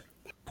again.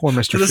 poor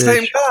Mr. The Fish.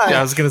 same guy. Yeah,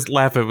 I was going to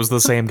laugh. It was the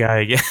same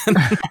guy again.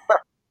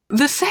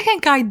 The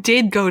second guy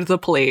did go to the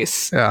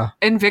police, Yeah.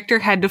 and Victor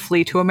had to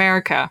flee to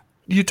America.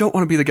 You don't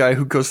want to be the guy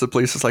who goes to the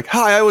police. It's like,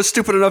 hi, I was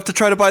stupid enough to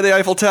try to buy the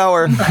Eiffel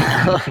Tower.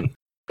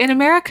 In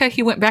America,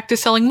 he went back to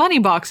selling money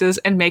boxes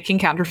and making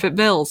counterfeit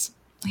bills.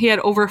 He had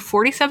over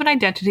 47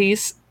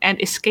 identities and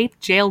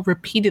escaped jail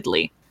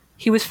repeatedly.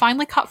 He was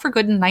finally caught for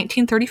good in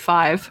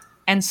 1935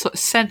 and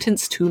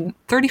sentenced to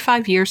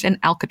 35 years in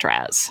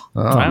Alcatraz.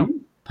 Wow.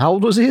 How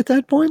old was he at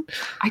that point?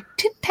 I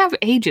didn't have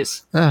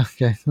ages.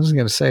 Okay, I was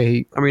going to say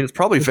he. I mean, it's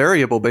probably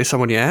variable based on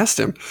when you asked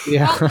him.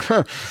 Yeah.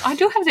 I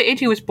do have the age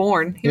he was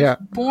born. He Yeah.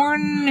 was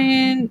born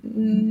in...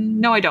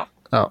 No, I don't.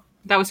 Oh.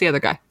 That was the other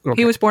guy.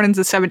 Okay. He was born in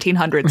the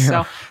 1700s,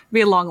 so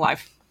be a long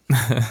life.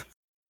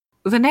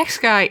 The next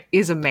guy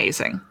is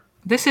amazing.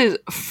 This is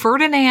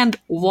Ferdinand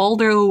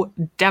Waldo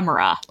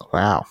Demera.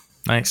 Wow.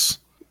 Nice.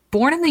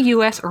 Born in the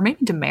U.S., or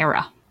maybe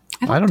Demera.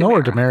 I don't know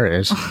where Demera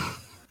is.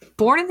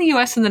 Born in the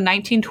U.S. in the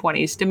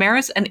 1920s,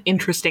 Demera's an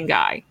interesting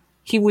guy.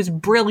 He was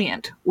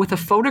brilliant, with a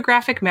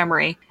photographic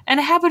memory, and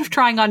a habit of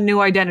trying on new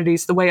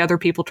identities the way other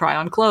people try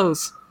on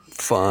clothes.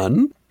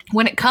 Fun.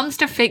 When it comes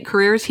to fake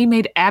careers, he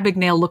made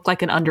Abagnale look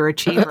like an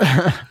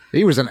underachiever.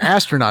 He was an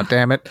astronaut,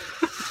 damn it.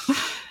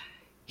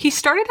 He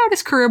started out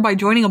his career by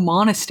joining a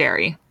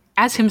monastery,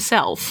 as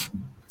himself.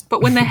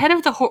 But when the head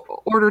of the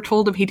order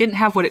told him he didn't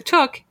have what it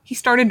took, he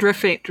started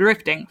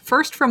drifting,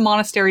 first from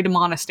monastery to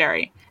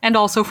monastery, and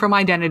also from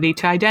identity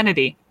to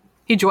identity.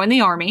 He joined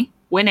the army,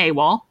 went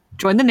AWOL,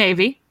 joined the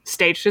Navy,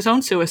 staged his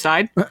own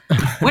suicide,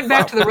 went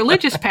back to the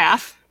religious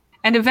path,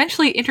 and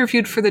eventually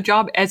interviewed for the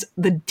job as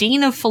the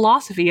Dean of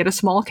Philosophy at a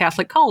small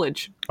Catholic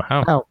college.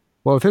 Wow. Oh,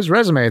 well, with his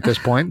resume at this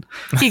point.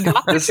 He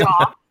got the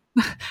job,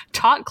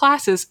 taught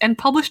classes, and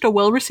published a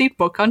well-received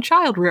book on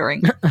child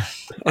rearing as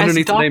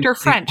Underneath the name Dr.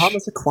 St. French.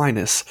 Thomas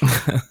Aquinas.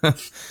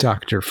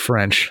 Dr.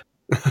 French.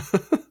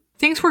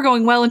 Things were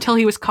going well until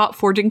he was caught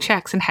forging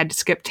checks and had to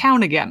skip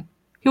town again.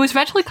 He was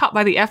eventually caught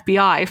by the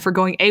FBI for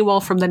going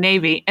AWOL from the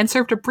Navy and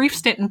served a brief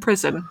stint in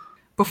prison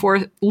before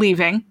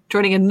leaving,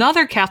 joining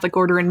another Catholic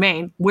order in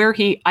Maine, where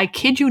he, I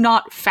kid you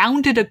not,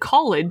 founded a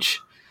college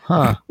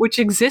which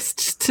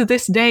exists to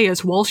this day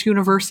as Walsh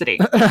University.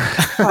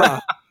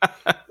 The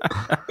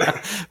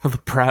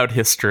proud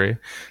history.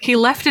 He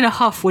left in a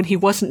huff when he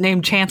wasn't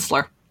named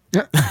chancellor.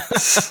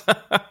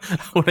 I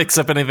won't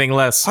accept anything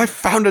less. I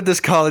founded this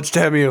college,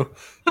 damn you.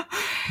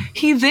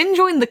 He then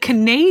joined the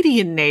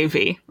Canadian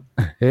Navy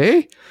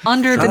Hey?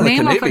 under the the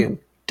name of a Canadian.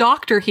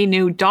 doctor he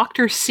knew,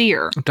 Dr.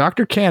 Sear.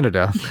 Dr.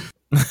 Canada.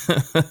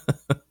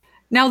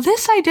 Now,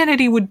 this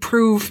identity would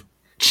prove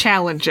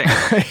challenging.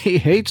 He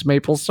hates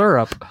maple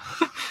syrup.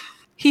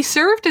 He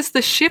served as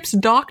the ship's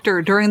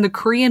doctor during the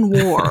Korean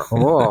War,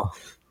 Oh,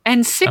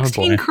 and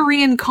 16 boy.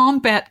 Korean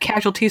combat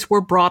casualties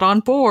were brought on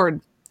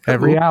board.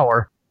 every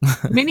hour.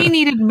 Many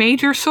needed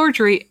major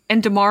surgery,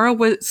 and Damara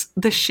was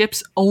the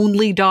ship's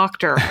only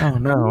doctor. Oh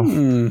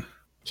no.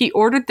 He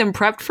ordered them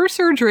prepped for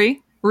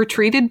surgery,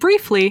 retreated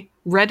briefly,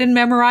 read and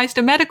memorized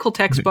a medical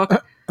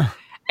textbook,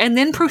 and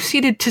then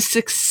proceeded to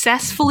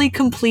successfully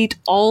complete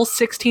all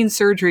 16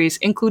 surgeries,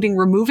 including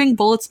removing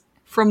bullets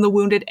from the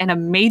wounded and a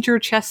major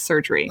chest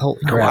surgery. Holy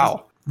crap.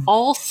 Wow.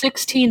 All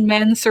 16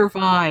 men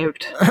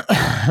survived.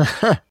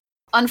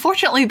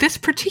 Unfortunately, this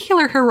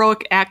particular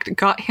heroic act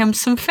got him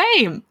some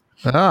fame,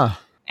 Ah,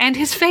 and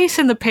his face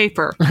in the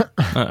paper.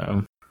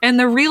 Uh-oh. And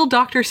the real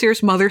Dr.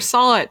 Sears' mother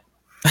saw it.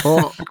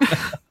 well,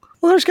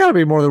 there's got to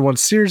be more than one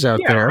Sears out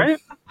there. Right?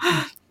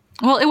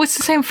 Well, it was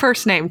the same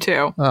first name,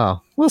 too.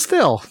 Oh, well,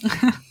 still.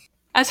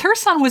 As her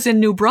son was in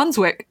New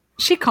Brunswick,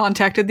 she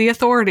contacted the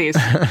authorities.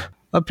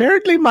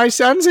 Apparently, my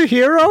son's a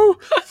hero.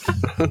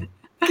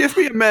 Give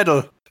me a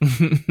medal.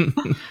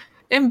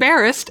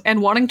 Embarrassed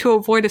and wanting to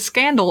avoid a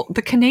scandal,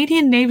 the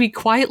Canadian Navy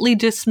quietly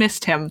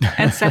dismissed him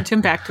and sent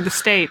him back to the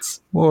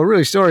States. Well,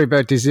 really sorry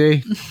about this,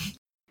 eh?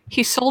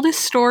 He sold his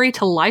story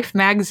to Life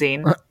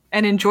magazine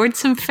and enjoyed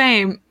some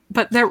fame,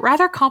 but that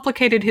rather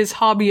complicated his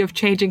hobby of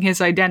changing his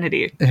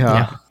identity.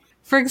 Yeah.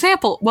 For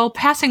example, while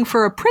passing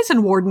for a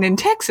prison warden in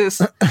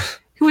Texas,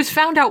 he was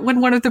found out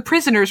when one of the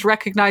prisoners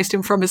recognized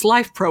him from his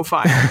Life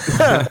profile.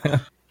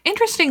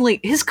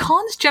 Interestingly, his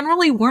cons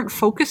generally weren't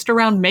focused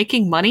around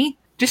making money,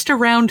 just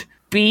around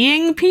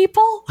being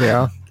people.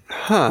 Yeah.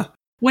 Huh.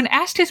 When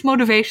asked his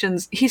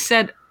motivations, he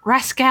said,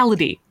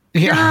 rascality.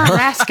 Yeah. Pure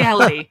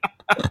rascality.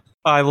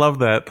 I love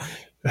that.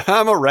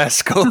 I'm a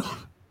rascal.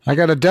 I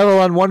got a devil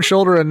on one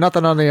shoulder and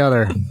nothing on the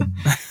other.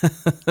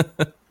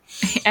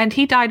 And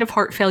he died of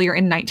heart failure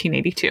in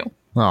 1982.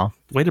 Oh.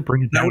 Way to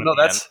bring it No, down. no,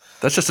 again.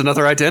 that's just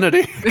another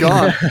identity.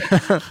 Gone.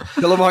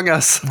 Still among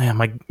us. Yeah,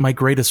 my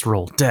greatest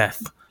role,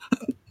 death.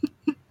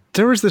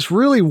 There was this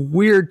really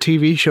weird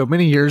TV show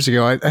many years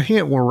ago. I think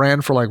it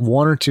ran for like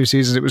 1 or 2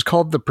 seasons. It was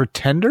called The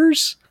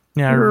Pretenders.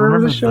 Yeah, I You remember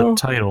remember the show? the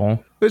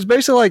title. It was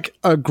basically like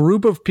a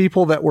group of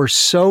people that were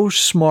so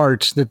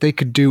smart that they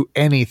could do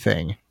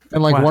anything.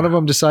 And like Wow. one of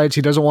them decides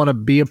he doesn't want to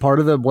be a part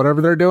of the whatever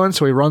they're doing,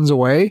 so he runs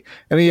away.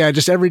 And yeah,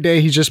 just every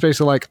day he's just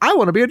basically like, I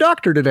want to be a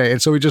doctor today.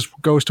 And so he just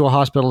goes to a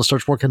hospital and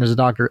starts working as a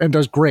doctor and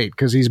does great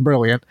because he's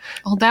brilliant.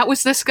 Well, that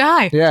was this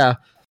guy. Yeah.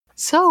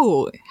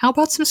 So, how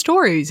about some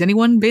stories?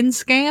 Anyone been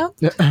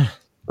scammed? I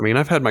mean,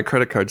 I've had my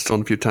credit card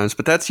stolen a few times,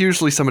 but that's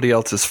usually somebody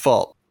else's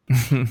fault.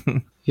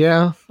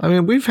 Yeah. I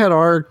mean, we've had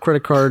our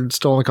credit card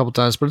stolen a couple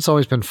times, but it's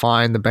always been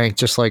fine. The bank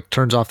just like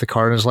turns off the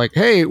card and is like,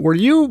 hey, were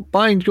you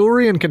buying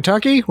jewelry in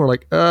Kentucky? We're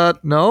like,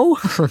 no.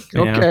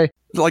 Okay.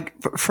 Like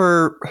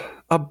for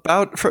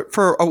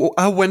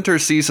a winter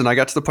season, I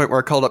got to the point where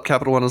I called up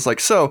Capital One and was like,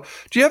 so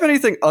do you have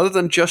anything other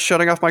than just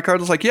shutting off my card?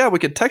 I was like, yeah, we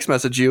could text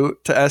message you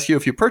to ask you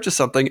if you purchased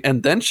something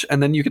and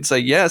then you could say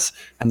yes,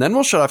 and then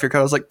we'll shut off your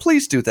card. I was like,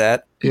 please do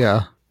that.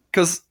 Yeah.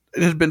 Because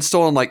it had been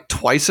stolen like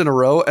twice in a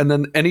row. And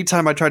then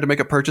anytime I tried to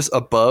make a purchase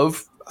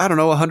above, I don't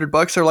know,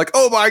 $100, they're like,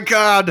 oh my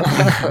God.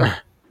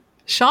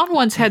 Sean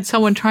once had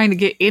someone trying to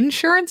get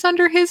insurance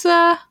under his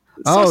social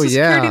Oh,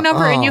 yeah. security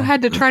number, and you Oh.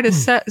 had to try to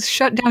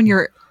shut down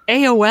your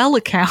AOL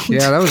account.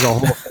 Yeah, that was a whole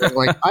thing.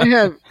 Like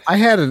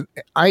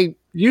I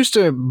used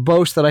to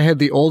boast that I had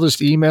the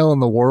oldest email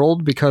in the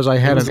world because I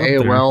had an was up there.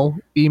 AOL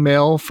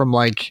email from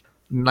like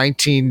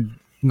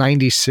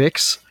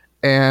 1996.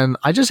 And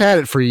I just had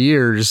it for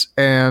years.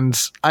 And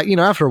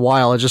after a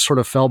while, it just sort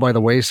of fell by the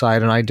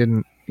wayside and I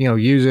didn't,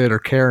 use it or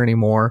care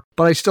anymore,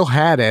 but I still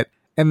had it.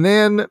 And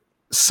then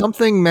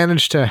something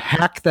managed to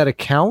hack that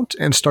account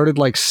and started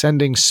like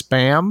sending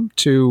spam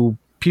to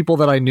people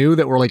that I knew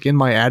that were like in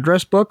my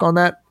address book on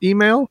that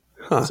email.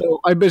 Huh.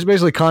 So I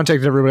basically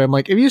contacted everybody. I'm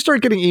like, if you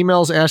start getting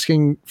emails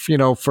asking,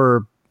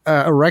 for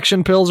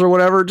erection pills or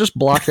whatever, just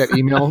block that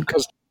email.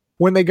 Because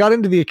when they got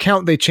into the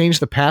account, they changed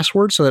the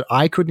password so that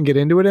I couldn't get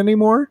into it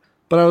anymore.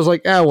 But I was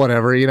like,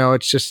 whatever,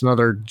 it's just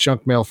another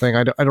junk mail thing.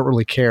 I don't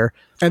really care.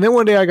 And then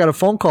one day I got a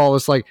phone call.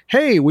 It's like,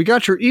 hey, we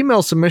got your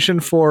email submission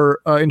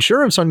for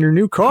insurance on your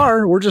new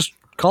car. We're just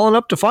calling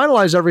up to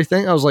finalize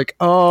everything. I was like,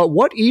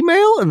 what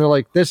email? And they're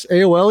like, this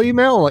AOL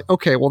email? I'm like,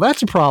 okay, well,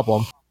 that's a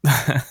problem.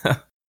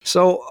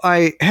 So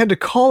I had to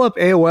call up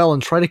AOL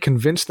and try to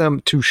convince them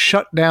to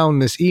shut down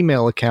this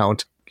email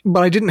account.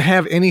 But I didn't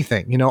have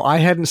anything. I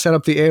hadn't set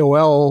up the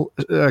AOL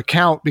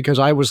account because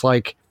I was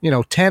like,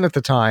 10 at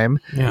the time.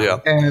 Yeah.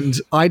 And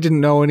I didn't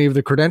know any of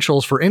the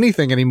credentials for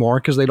anything anymore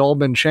because they'd all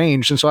been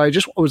changed. And so I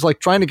just was like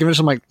trying to convince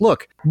them, like,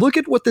 look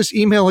at what this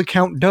email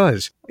account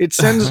does. It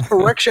sends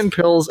erection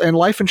pills and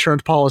life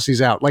insurance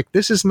policies out. Like,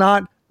 this is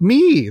not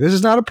me. This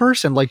is not a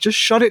person. Like, just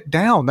shut it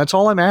down. That's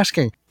all I'm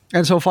asking.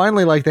 And so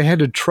finally, like, they had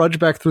to trudge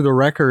back through the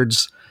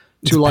records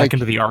to Back like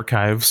into the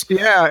archives.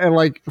 yeah, and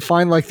like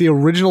find like the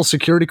original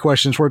security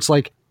questions where it's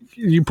like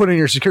you put in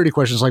your security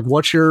questions like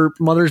what's your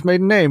mother's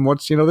maiden name,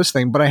 what's this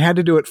thing. But I had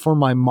to do it for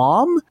my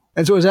mom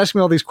And so it was asking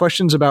me all these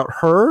questions about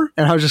her.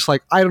 And I was just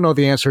like, I don't know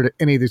the answer to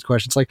any of these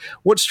questions. Like,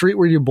 what street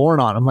were you born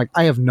on? I'm like,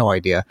 I have no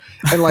idea.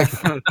 And like,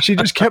 she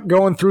just kept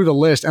going through the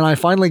list. And I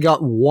finally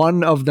got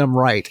one of them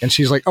right. And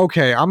she's like,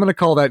 okay, I'm going to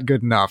call that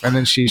good enough. And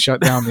then she shut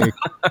down the.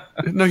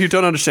 No, you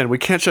don't understand. We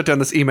can't shut down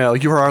this email.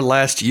 You are our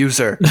last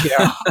user.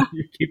 Yeah.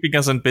 You're keeping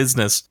us in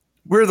business.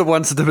 We're the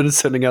ones that have been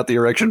sending out the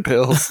erection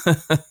pills.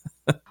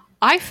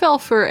 I fell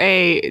for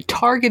a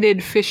targeted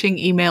phishing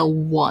email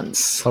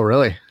once. Oh,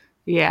 really?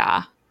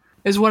 Yeah.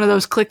 It was one of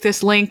those click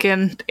this link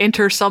and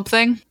enter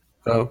something.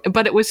 Oh.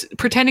 But it was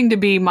pretending to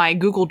be my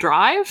Google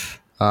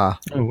Drive. Oh,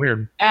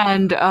 weird.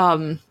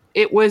 And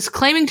it was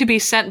claiming to be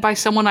sent by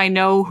someone I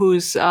know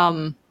who's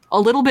a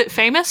little bit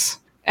famous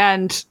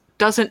and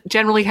doesn't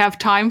generally have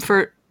time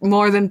for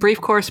more than brief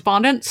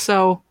correspondence.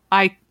 So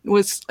I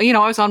was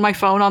on my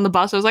phone on the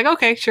bus. I was like,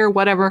 okay, sure,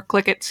 whatever.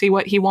 Click it, see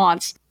what he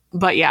wants.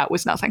 But yeah, it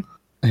was nothing.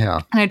 Yeah.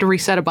 I had to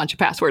reset a bunch of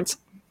passwords.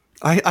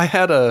 I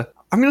had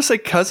I'm going to say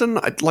cousin.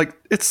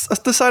 It's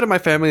the side of my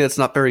family that's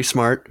not very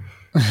smart.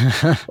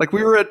 Like,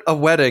 we were at a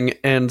wedding,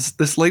 and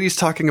this lady's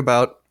talking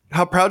about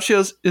how proud she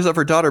is of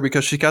her daughter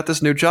because she got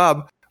this new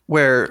job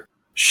where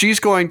she's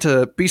going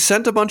to be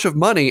sent a bunch of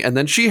money, and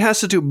then she has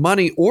to do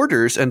money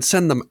orders and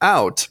send them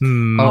out.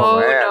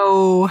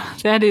 Oh no,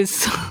 that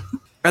is...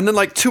 And then,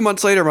 like, 2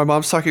 months later, my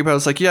mom's talking about it.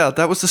 It's like, yeah,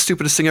 that was the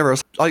stupidest thing ever.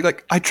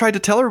 I tried to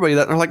tell everybody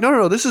that, and they're like,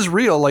 no, this is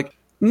real. Like,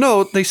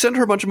 no, they send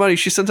her a bunch of money.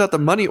 She sends out the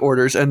money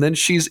orders, and then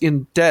she's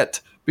in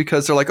debt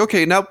because they're like,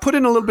 okay, now put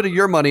in a little bit of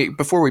your money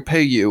before we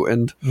pay you.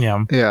 And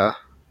yeah.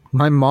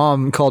 My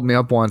mom called me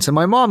up once, and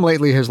my mom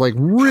lately has like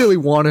really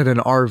wanted an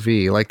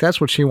RV. Like, that's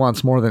what she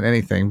wants more than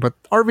anything.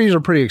 But RVs are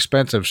pretty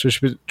expensive, so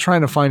she's been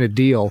trying to find a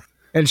deal.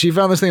 And she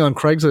found this thing on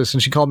Craigslist,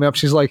 and she called me up.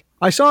 She's like,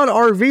 I saw an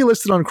RV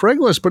listed on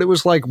Craigslist, but it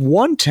was like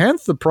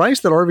 1/10 the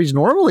price that RVs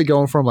normally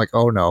going for. I'm like,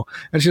 oh no.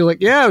 And she's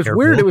like, yeah, it was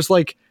weird. It was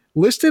like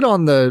listed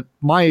on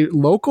my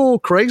local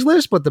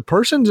Craigslist, but the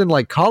person's in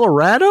like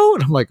Colorado.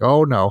 And I'm like,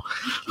 oh no.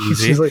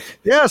 She's like,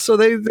 yeah, so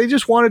they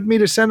just wanted me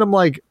to send them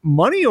like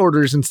money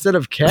orders instead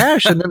of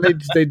cash, and then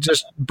they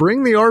just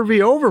bring the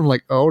RV over. I'm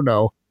like, oh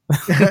no.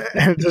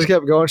 And it just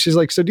kept going. She's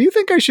like, so do you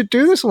think I should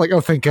do this? I'm like,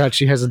 oh, thank God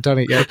she hasn't done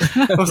it yet.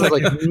 I was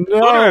like,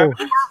 no.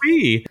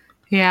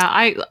 Yeah,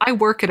 I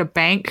work at a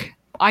bank.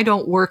 I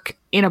don't work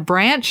in a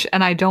branch,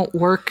 and I don't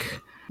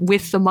work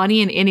with the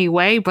money in any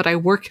way, but I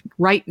work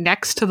right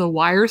next to the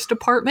wires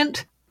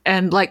department.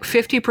 And like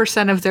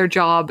 50% of their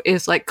job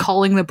is like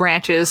calling the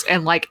branches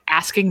and like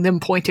asking them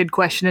pointed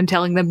question and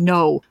telling them,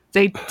 no,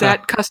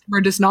 that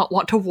customer does not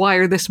want to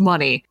wire this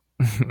money.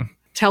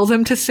 Tell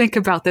them to think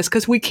about this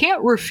because we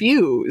can't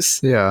refuse.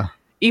 Yeah.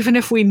 Even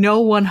if we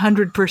know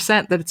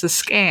 100% that it's a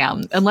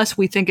scam, unless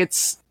we think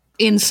it's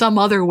in some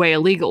other way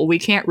illegal, we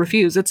can't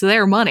refuse. It's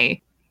their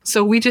money.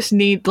 So we just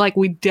need, like,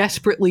 we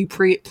desperately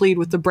plead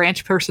with the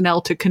branch personnel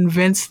to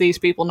convince these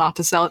people not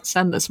to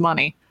send this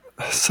money.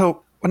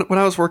 So when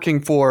I was working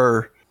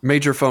for a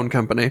major phone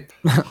company,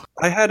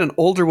 I had an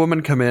older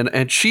woman come in,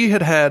 and she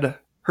had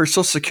her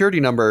social security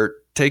number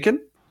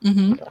taken.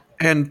 Mm-hmm.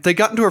 And they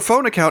got into her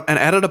phone account and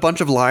added a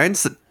bunch of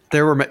lines that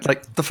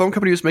the phone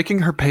company was making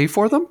her pay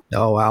for them.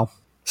 Oh, wow.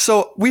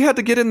 So we had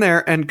to get in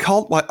there and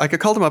I could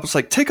call them up. It's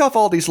like, take off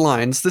all these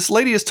lines. This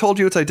lady has told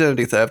you it's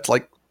identity theft.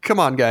 Like, come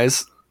on,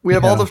 guys. We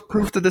have all the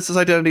proof that this is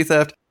identity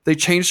theft. They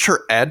changed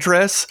her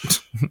address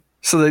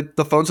so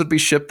the phones would be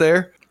shipped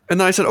there. And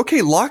then I said,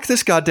 okay, lock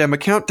this goddamn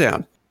account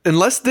down.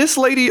 Unless this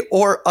lady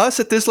or us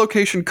at this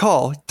location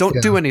call,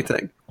 don't do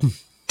anything.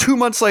 2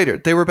 months later,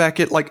 they were back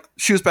in, like,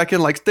 she was back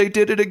in, like, they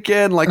did it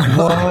again. Like,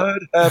 what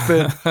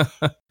happened?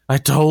 I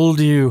told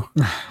you.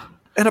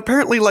 And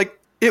apparently, like,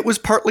 it was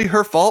partly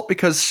her fault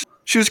because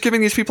she was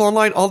giving these people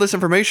online all this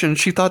information.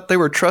 She thought they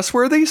were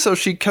trustworthy, so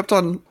she kept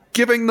on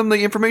giving them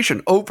the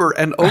information over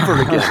and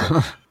over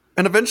again.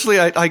 And eventually,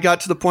 I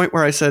got to the point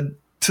where I said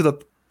to the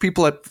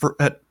people at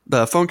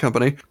the phone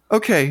company,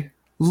 okay,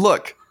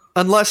 look,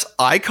 unless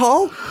I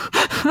call,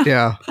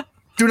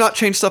 do not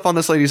change stuff on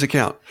this lady's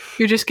account.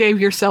 You just gave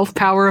yourself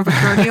power of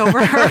attorney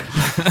over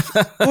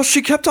her. Well,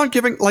 she kept on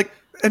giving, like,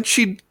 and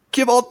she'd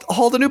give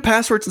all the new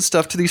passwords and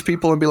stuff to these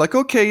people and be like,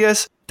 okay,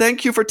 yes,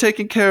 thank you for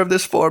taking care of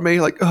this for me.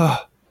 Like, ugh.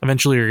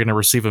 Eventually, you're going to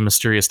receive a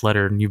mysterious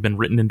letter, and you've been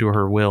written into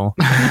her will.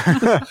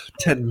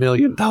 $10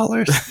 million.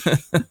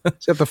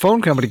 Except the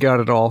phone company got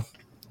it all.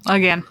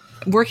 Again,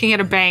 working at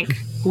a bank,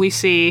 we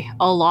see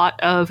a lot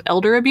of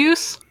elder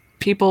abuse.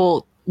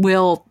 People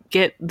will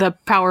get the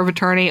power of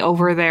attorney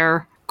over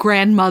their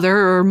grandmother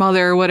or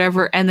mother or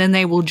whatever, and then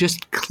they will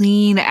just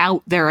clean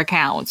out their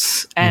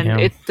accounts.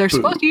 And they're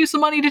supposed to use the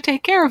money to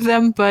take care of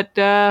them, but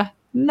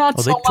not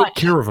so much. They took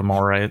care of them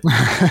all right.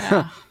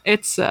 Yeah.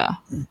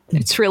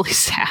 It's really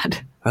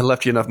sad. I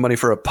left you enough money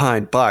for a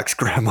pine box,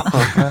 Grandma.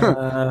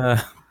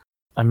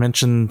 I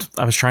mentioned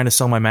I was trying to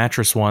sell my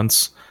mattress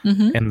once,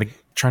 and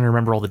trying to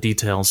remember all the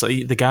details.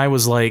 The guy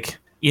was like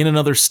in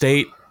another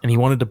state, and he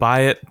wanted to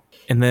buy it.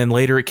 And then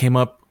later it came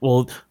up,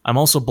 well, I'm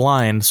also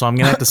blind, so I'm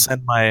gonna have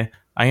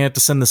to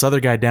send this other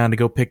guy down to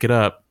go pick it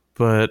up.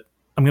 But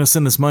I'm going to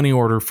send this money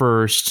order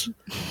first.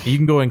 You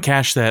can go and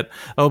cash that.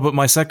 Oh, but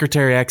my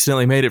secretary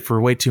accidentally made it for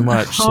way too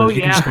much. So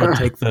you can just go and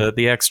take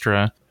the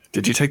extra.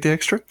 Did you take the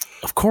extra?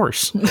 Of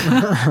course.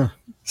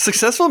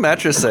 Successful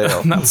mattress sale.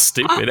 I'm not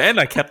stupid. And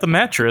I kept the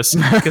mattress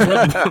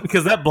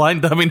because that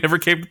blind dummy never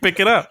came to pick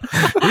it up.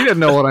 You didn't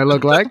know what I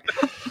look like.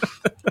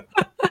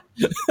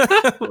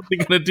 What are you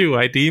going to do?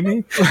 ID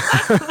me?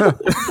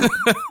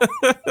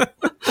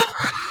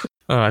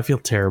 Oh, I feel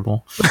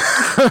terrible.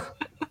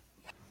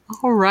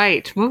 All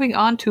right, moving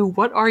on to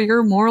what are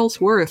your morals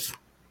worth?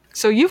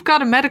 So you've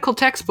got a medical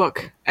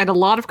textbook and a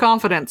lot of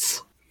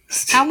confidence.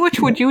 How much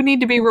would you need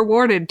to be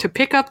rewarded to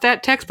pick up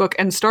that textbook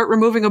and start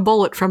removing a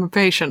bullet from a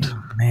patient?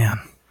 Man.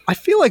 I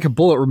feel like a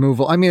bullet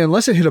removal, I mean,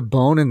 unless it hit a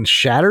bone and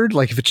shattered,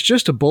 like if it's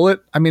just a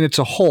bullet, I mean, it's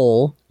a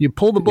hole. You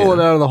pull the bullet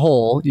out of the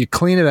hole, you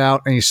clean it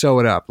out, and you sew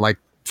it up. Like,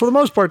 for the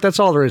most part, that's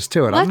all there is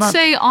to it. Let's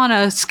say on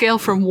a scale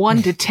from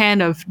 1 to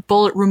 10 of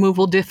bullet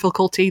removal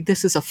difficulty,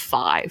 this is a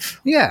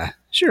 5. Yeah,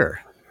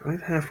 sure.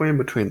 Right halfway in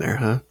between there,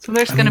 huh? So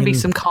there's going to be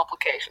some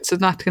complications.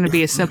 It's not going to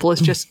be as simple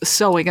as just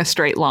sewing a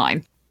straight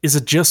line. Is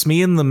it just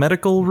me in the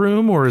medical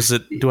room, or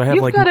do I have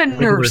You've like got a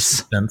regular nurse.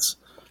 assistants?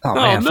 Oh,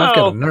 man, if I've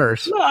got a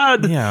nurse.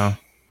 Yeah.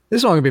 This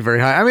is not going to be very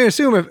high. I mean,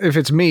 assume if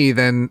it's me,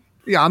 then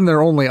yeah, I'm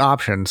their only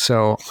option.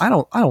 So I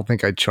don't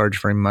think I'd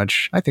charge very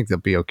much. I think they'll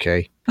be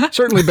okay.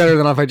 Certainly better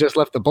than if I just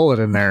left the bullet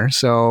in there.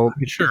 So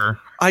Sure.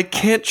 I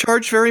can't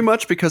charge very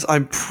much because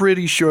I'm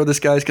pretty sure this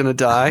guy's going to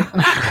die.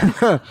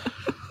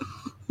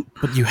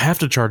 But you have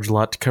to charge a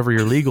lot to cover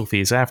your legal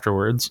fees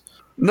afterwards.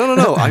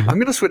 No. I'm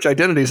going to switch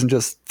identities and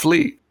just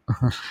flee.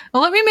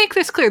 Well, let me make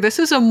this clear. This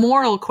is a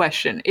moral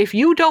question. If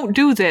you don't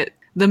do that,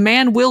 the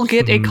man will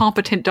get a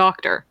competent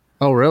doctor.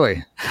 Oh,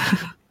 really?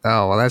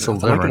 Oh, well, that's a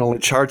little I can different. only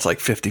charge like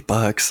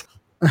 $50.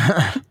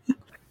 I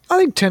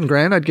think 10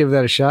 grand. I'd give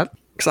that a shot.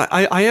 Because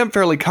I am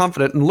fairly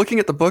confident, and looking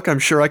at the book, I'm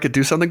sure I could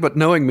do something, but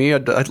knowing me,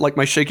 I'd like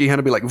my shaky hand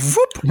to be like,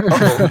 whoop!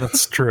 Uh-oh.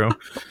 That's true.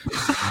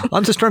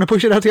 I'm just trying to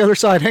push it out the other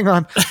side. Hang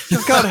on.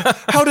 God,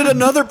 how did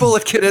another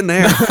bullet get in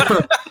there?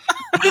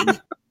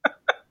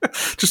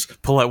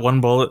 Just pull out one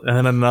bullet and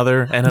then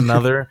another and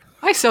another.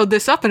 I sewed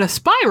this up in a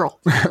spiral.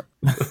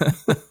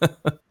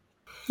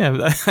 Yeah,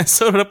 I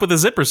sewed it up with a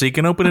zipper so you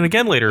can open it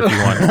again later if you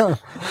want.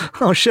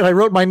 Oh, shit. I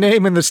wrote my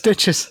name in the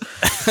stitches.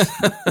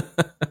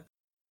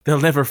 They'll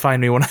never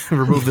find me when I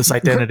remove this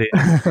identity.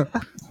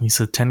 You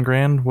said 10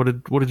 grand? What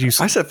did you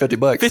say? I said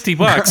 $50.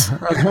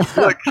 $50.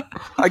 Look,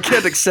 I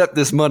can't accept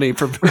this money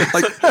for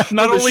like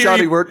Not for only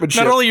shoddy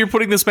workmanship. Not only you're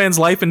putting this man's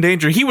life in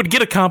danger, he would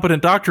get a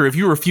competent doctor if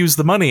you refuse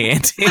the money,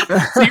 Auntie.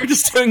 So you're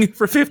just doing it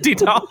for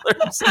 $50,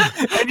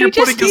 and you're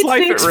putting his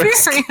life at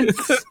risk.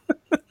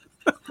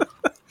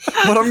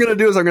 What I'm going to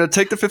do is I'm going to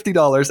take the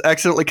 $50,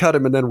 accidentally cut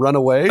him, and then run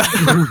away. You're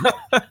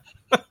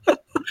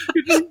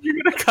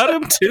going to cut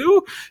him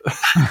too?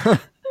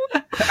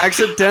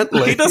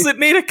 Accidentally. He doesn't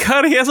need a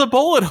cut. He has a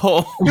bullet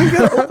hole. You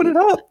got to open it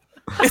up.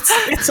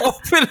 It's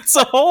open. It's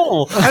a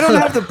hole. I don't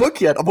have the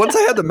book yet. Once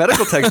I have the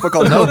medical textbook,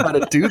 I'll know how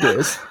to do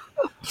this.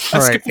 All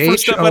right. skipped the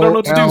first step. I don't know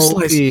what to do,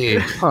 Slice. H-O-L-E.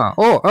 Huh.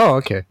 Oh,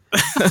 okay.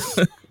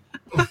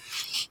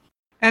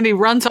 And he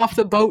runs off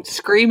the boat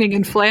screaming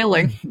and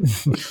flailing.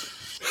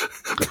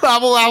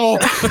 Blabble, blabble.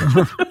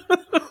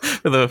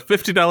 With a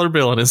 $50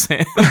 bill in his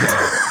hand.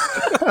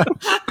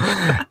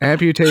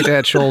 Amputate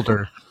that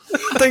shoulder.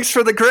 Thanks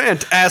for the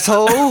grant,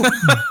 asshole.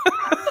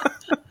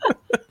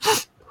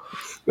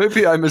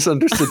 Maybe I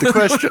misunderstood the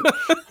question.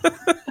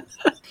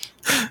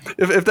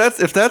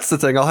 If that's the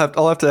thing, I'll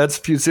have to add a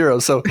few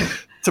zeros. So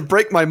to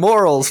break my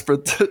morals,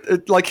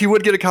 like he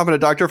would get a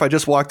competent doctor if I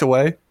just walked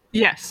away.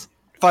 Yes.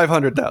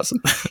 500,000.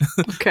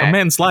 Okay. A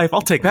man's life.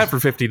 I'll take that for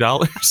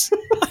 $50.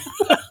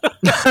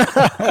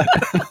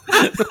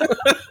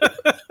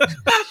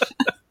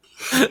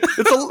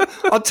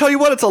 I'll tell you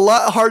what, it's a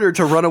lot harder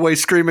to run away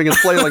screaming and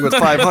flailing with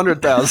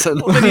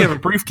 500,000. Well, then you have a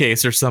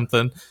briefcase or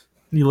something.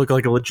 You look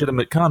like a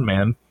legitimate con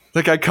man.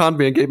 The guy conned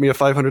me and gave me a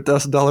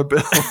 $500,000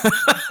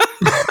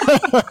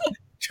 bill.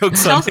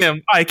 Joke's on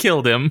him. I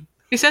killed him.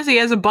 He says he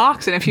has a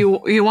box, and if you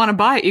want to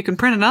buy it, you can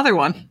print another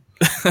one.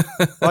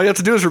 All you have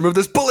to do is remove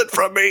this bullet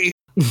from me.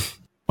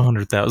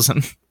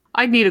 100,000.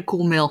 I'd need a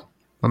cool mill.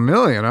 $1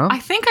 million, huh? I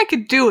think I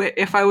could do it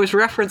if I was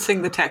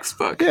referencing the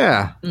textbook.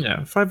 Yeah.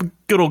 Yeah, if I have a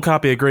good old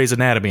copy of Grey's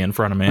Anatomy in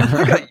front of me.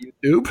 I got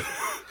YouTube.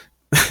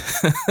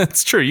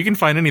 It's true. You can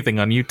find anything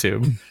on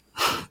YouTube.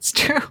 It's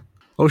true.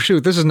 Oh,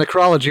 shoot. This is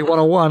Necrology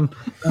 101.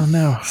 Oh,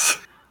 no.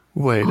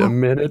 Wait a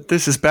minute.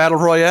 This is Battle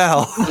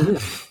Royale.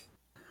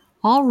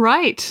 All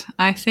right.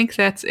 I think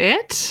that's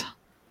it.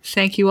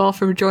 Thank you all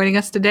for joining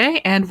us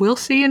today, and we'll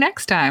see you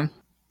next time.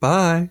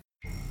 Bye.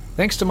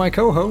 Thanks to my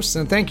co-hosts,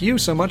 and thank you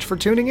so much for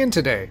tuning in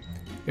today.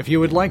 If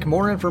you would like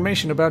more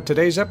information about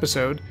today's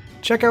episode,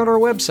 check out our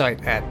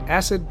website at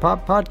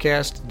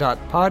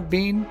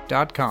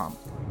acidpoppodcast.podbean.com.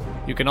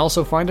 You can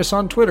also find us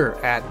on Twitter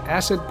at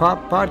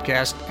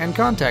acidpoppodcast and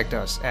contact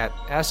us at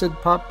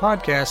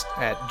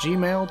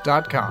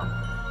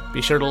acidpoppodcast@gmail.com.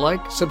 Be sure to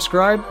like,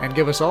 subscribe, and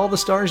give us all the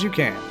stars you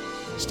can.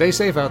 Stay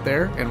safe out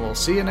there, and we'll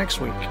see you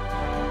next week.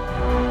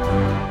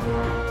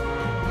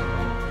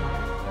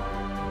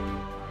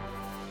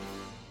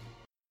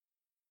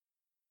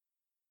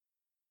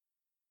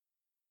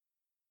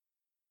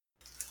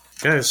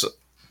 Guys,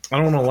 I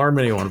don't want to alarm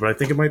anyone, but I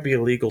think it might be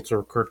illegal to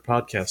record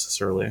podcasts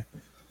this early.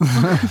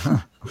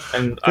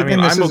 And I mean,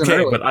 I'm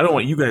okay, but I don't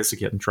want you guys to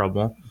get in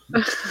trouble.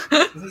 Is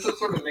this a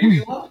sort of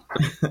Navy law?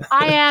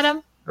 Hi,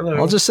 Adam. Hello.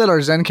 I'll just set our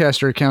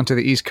Zencaster account to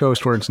the East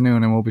Coast where it's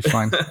noon and we'll be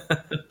fine.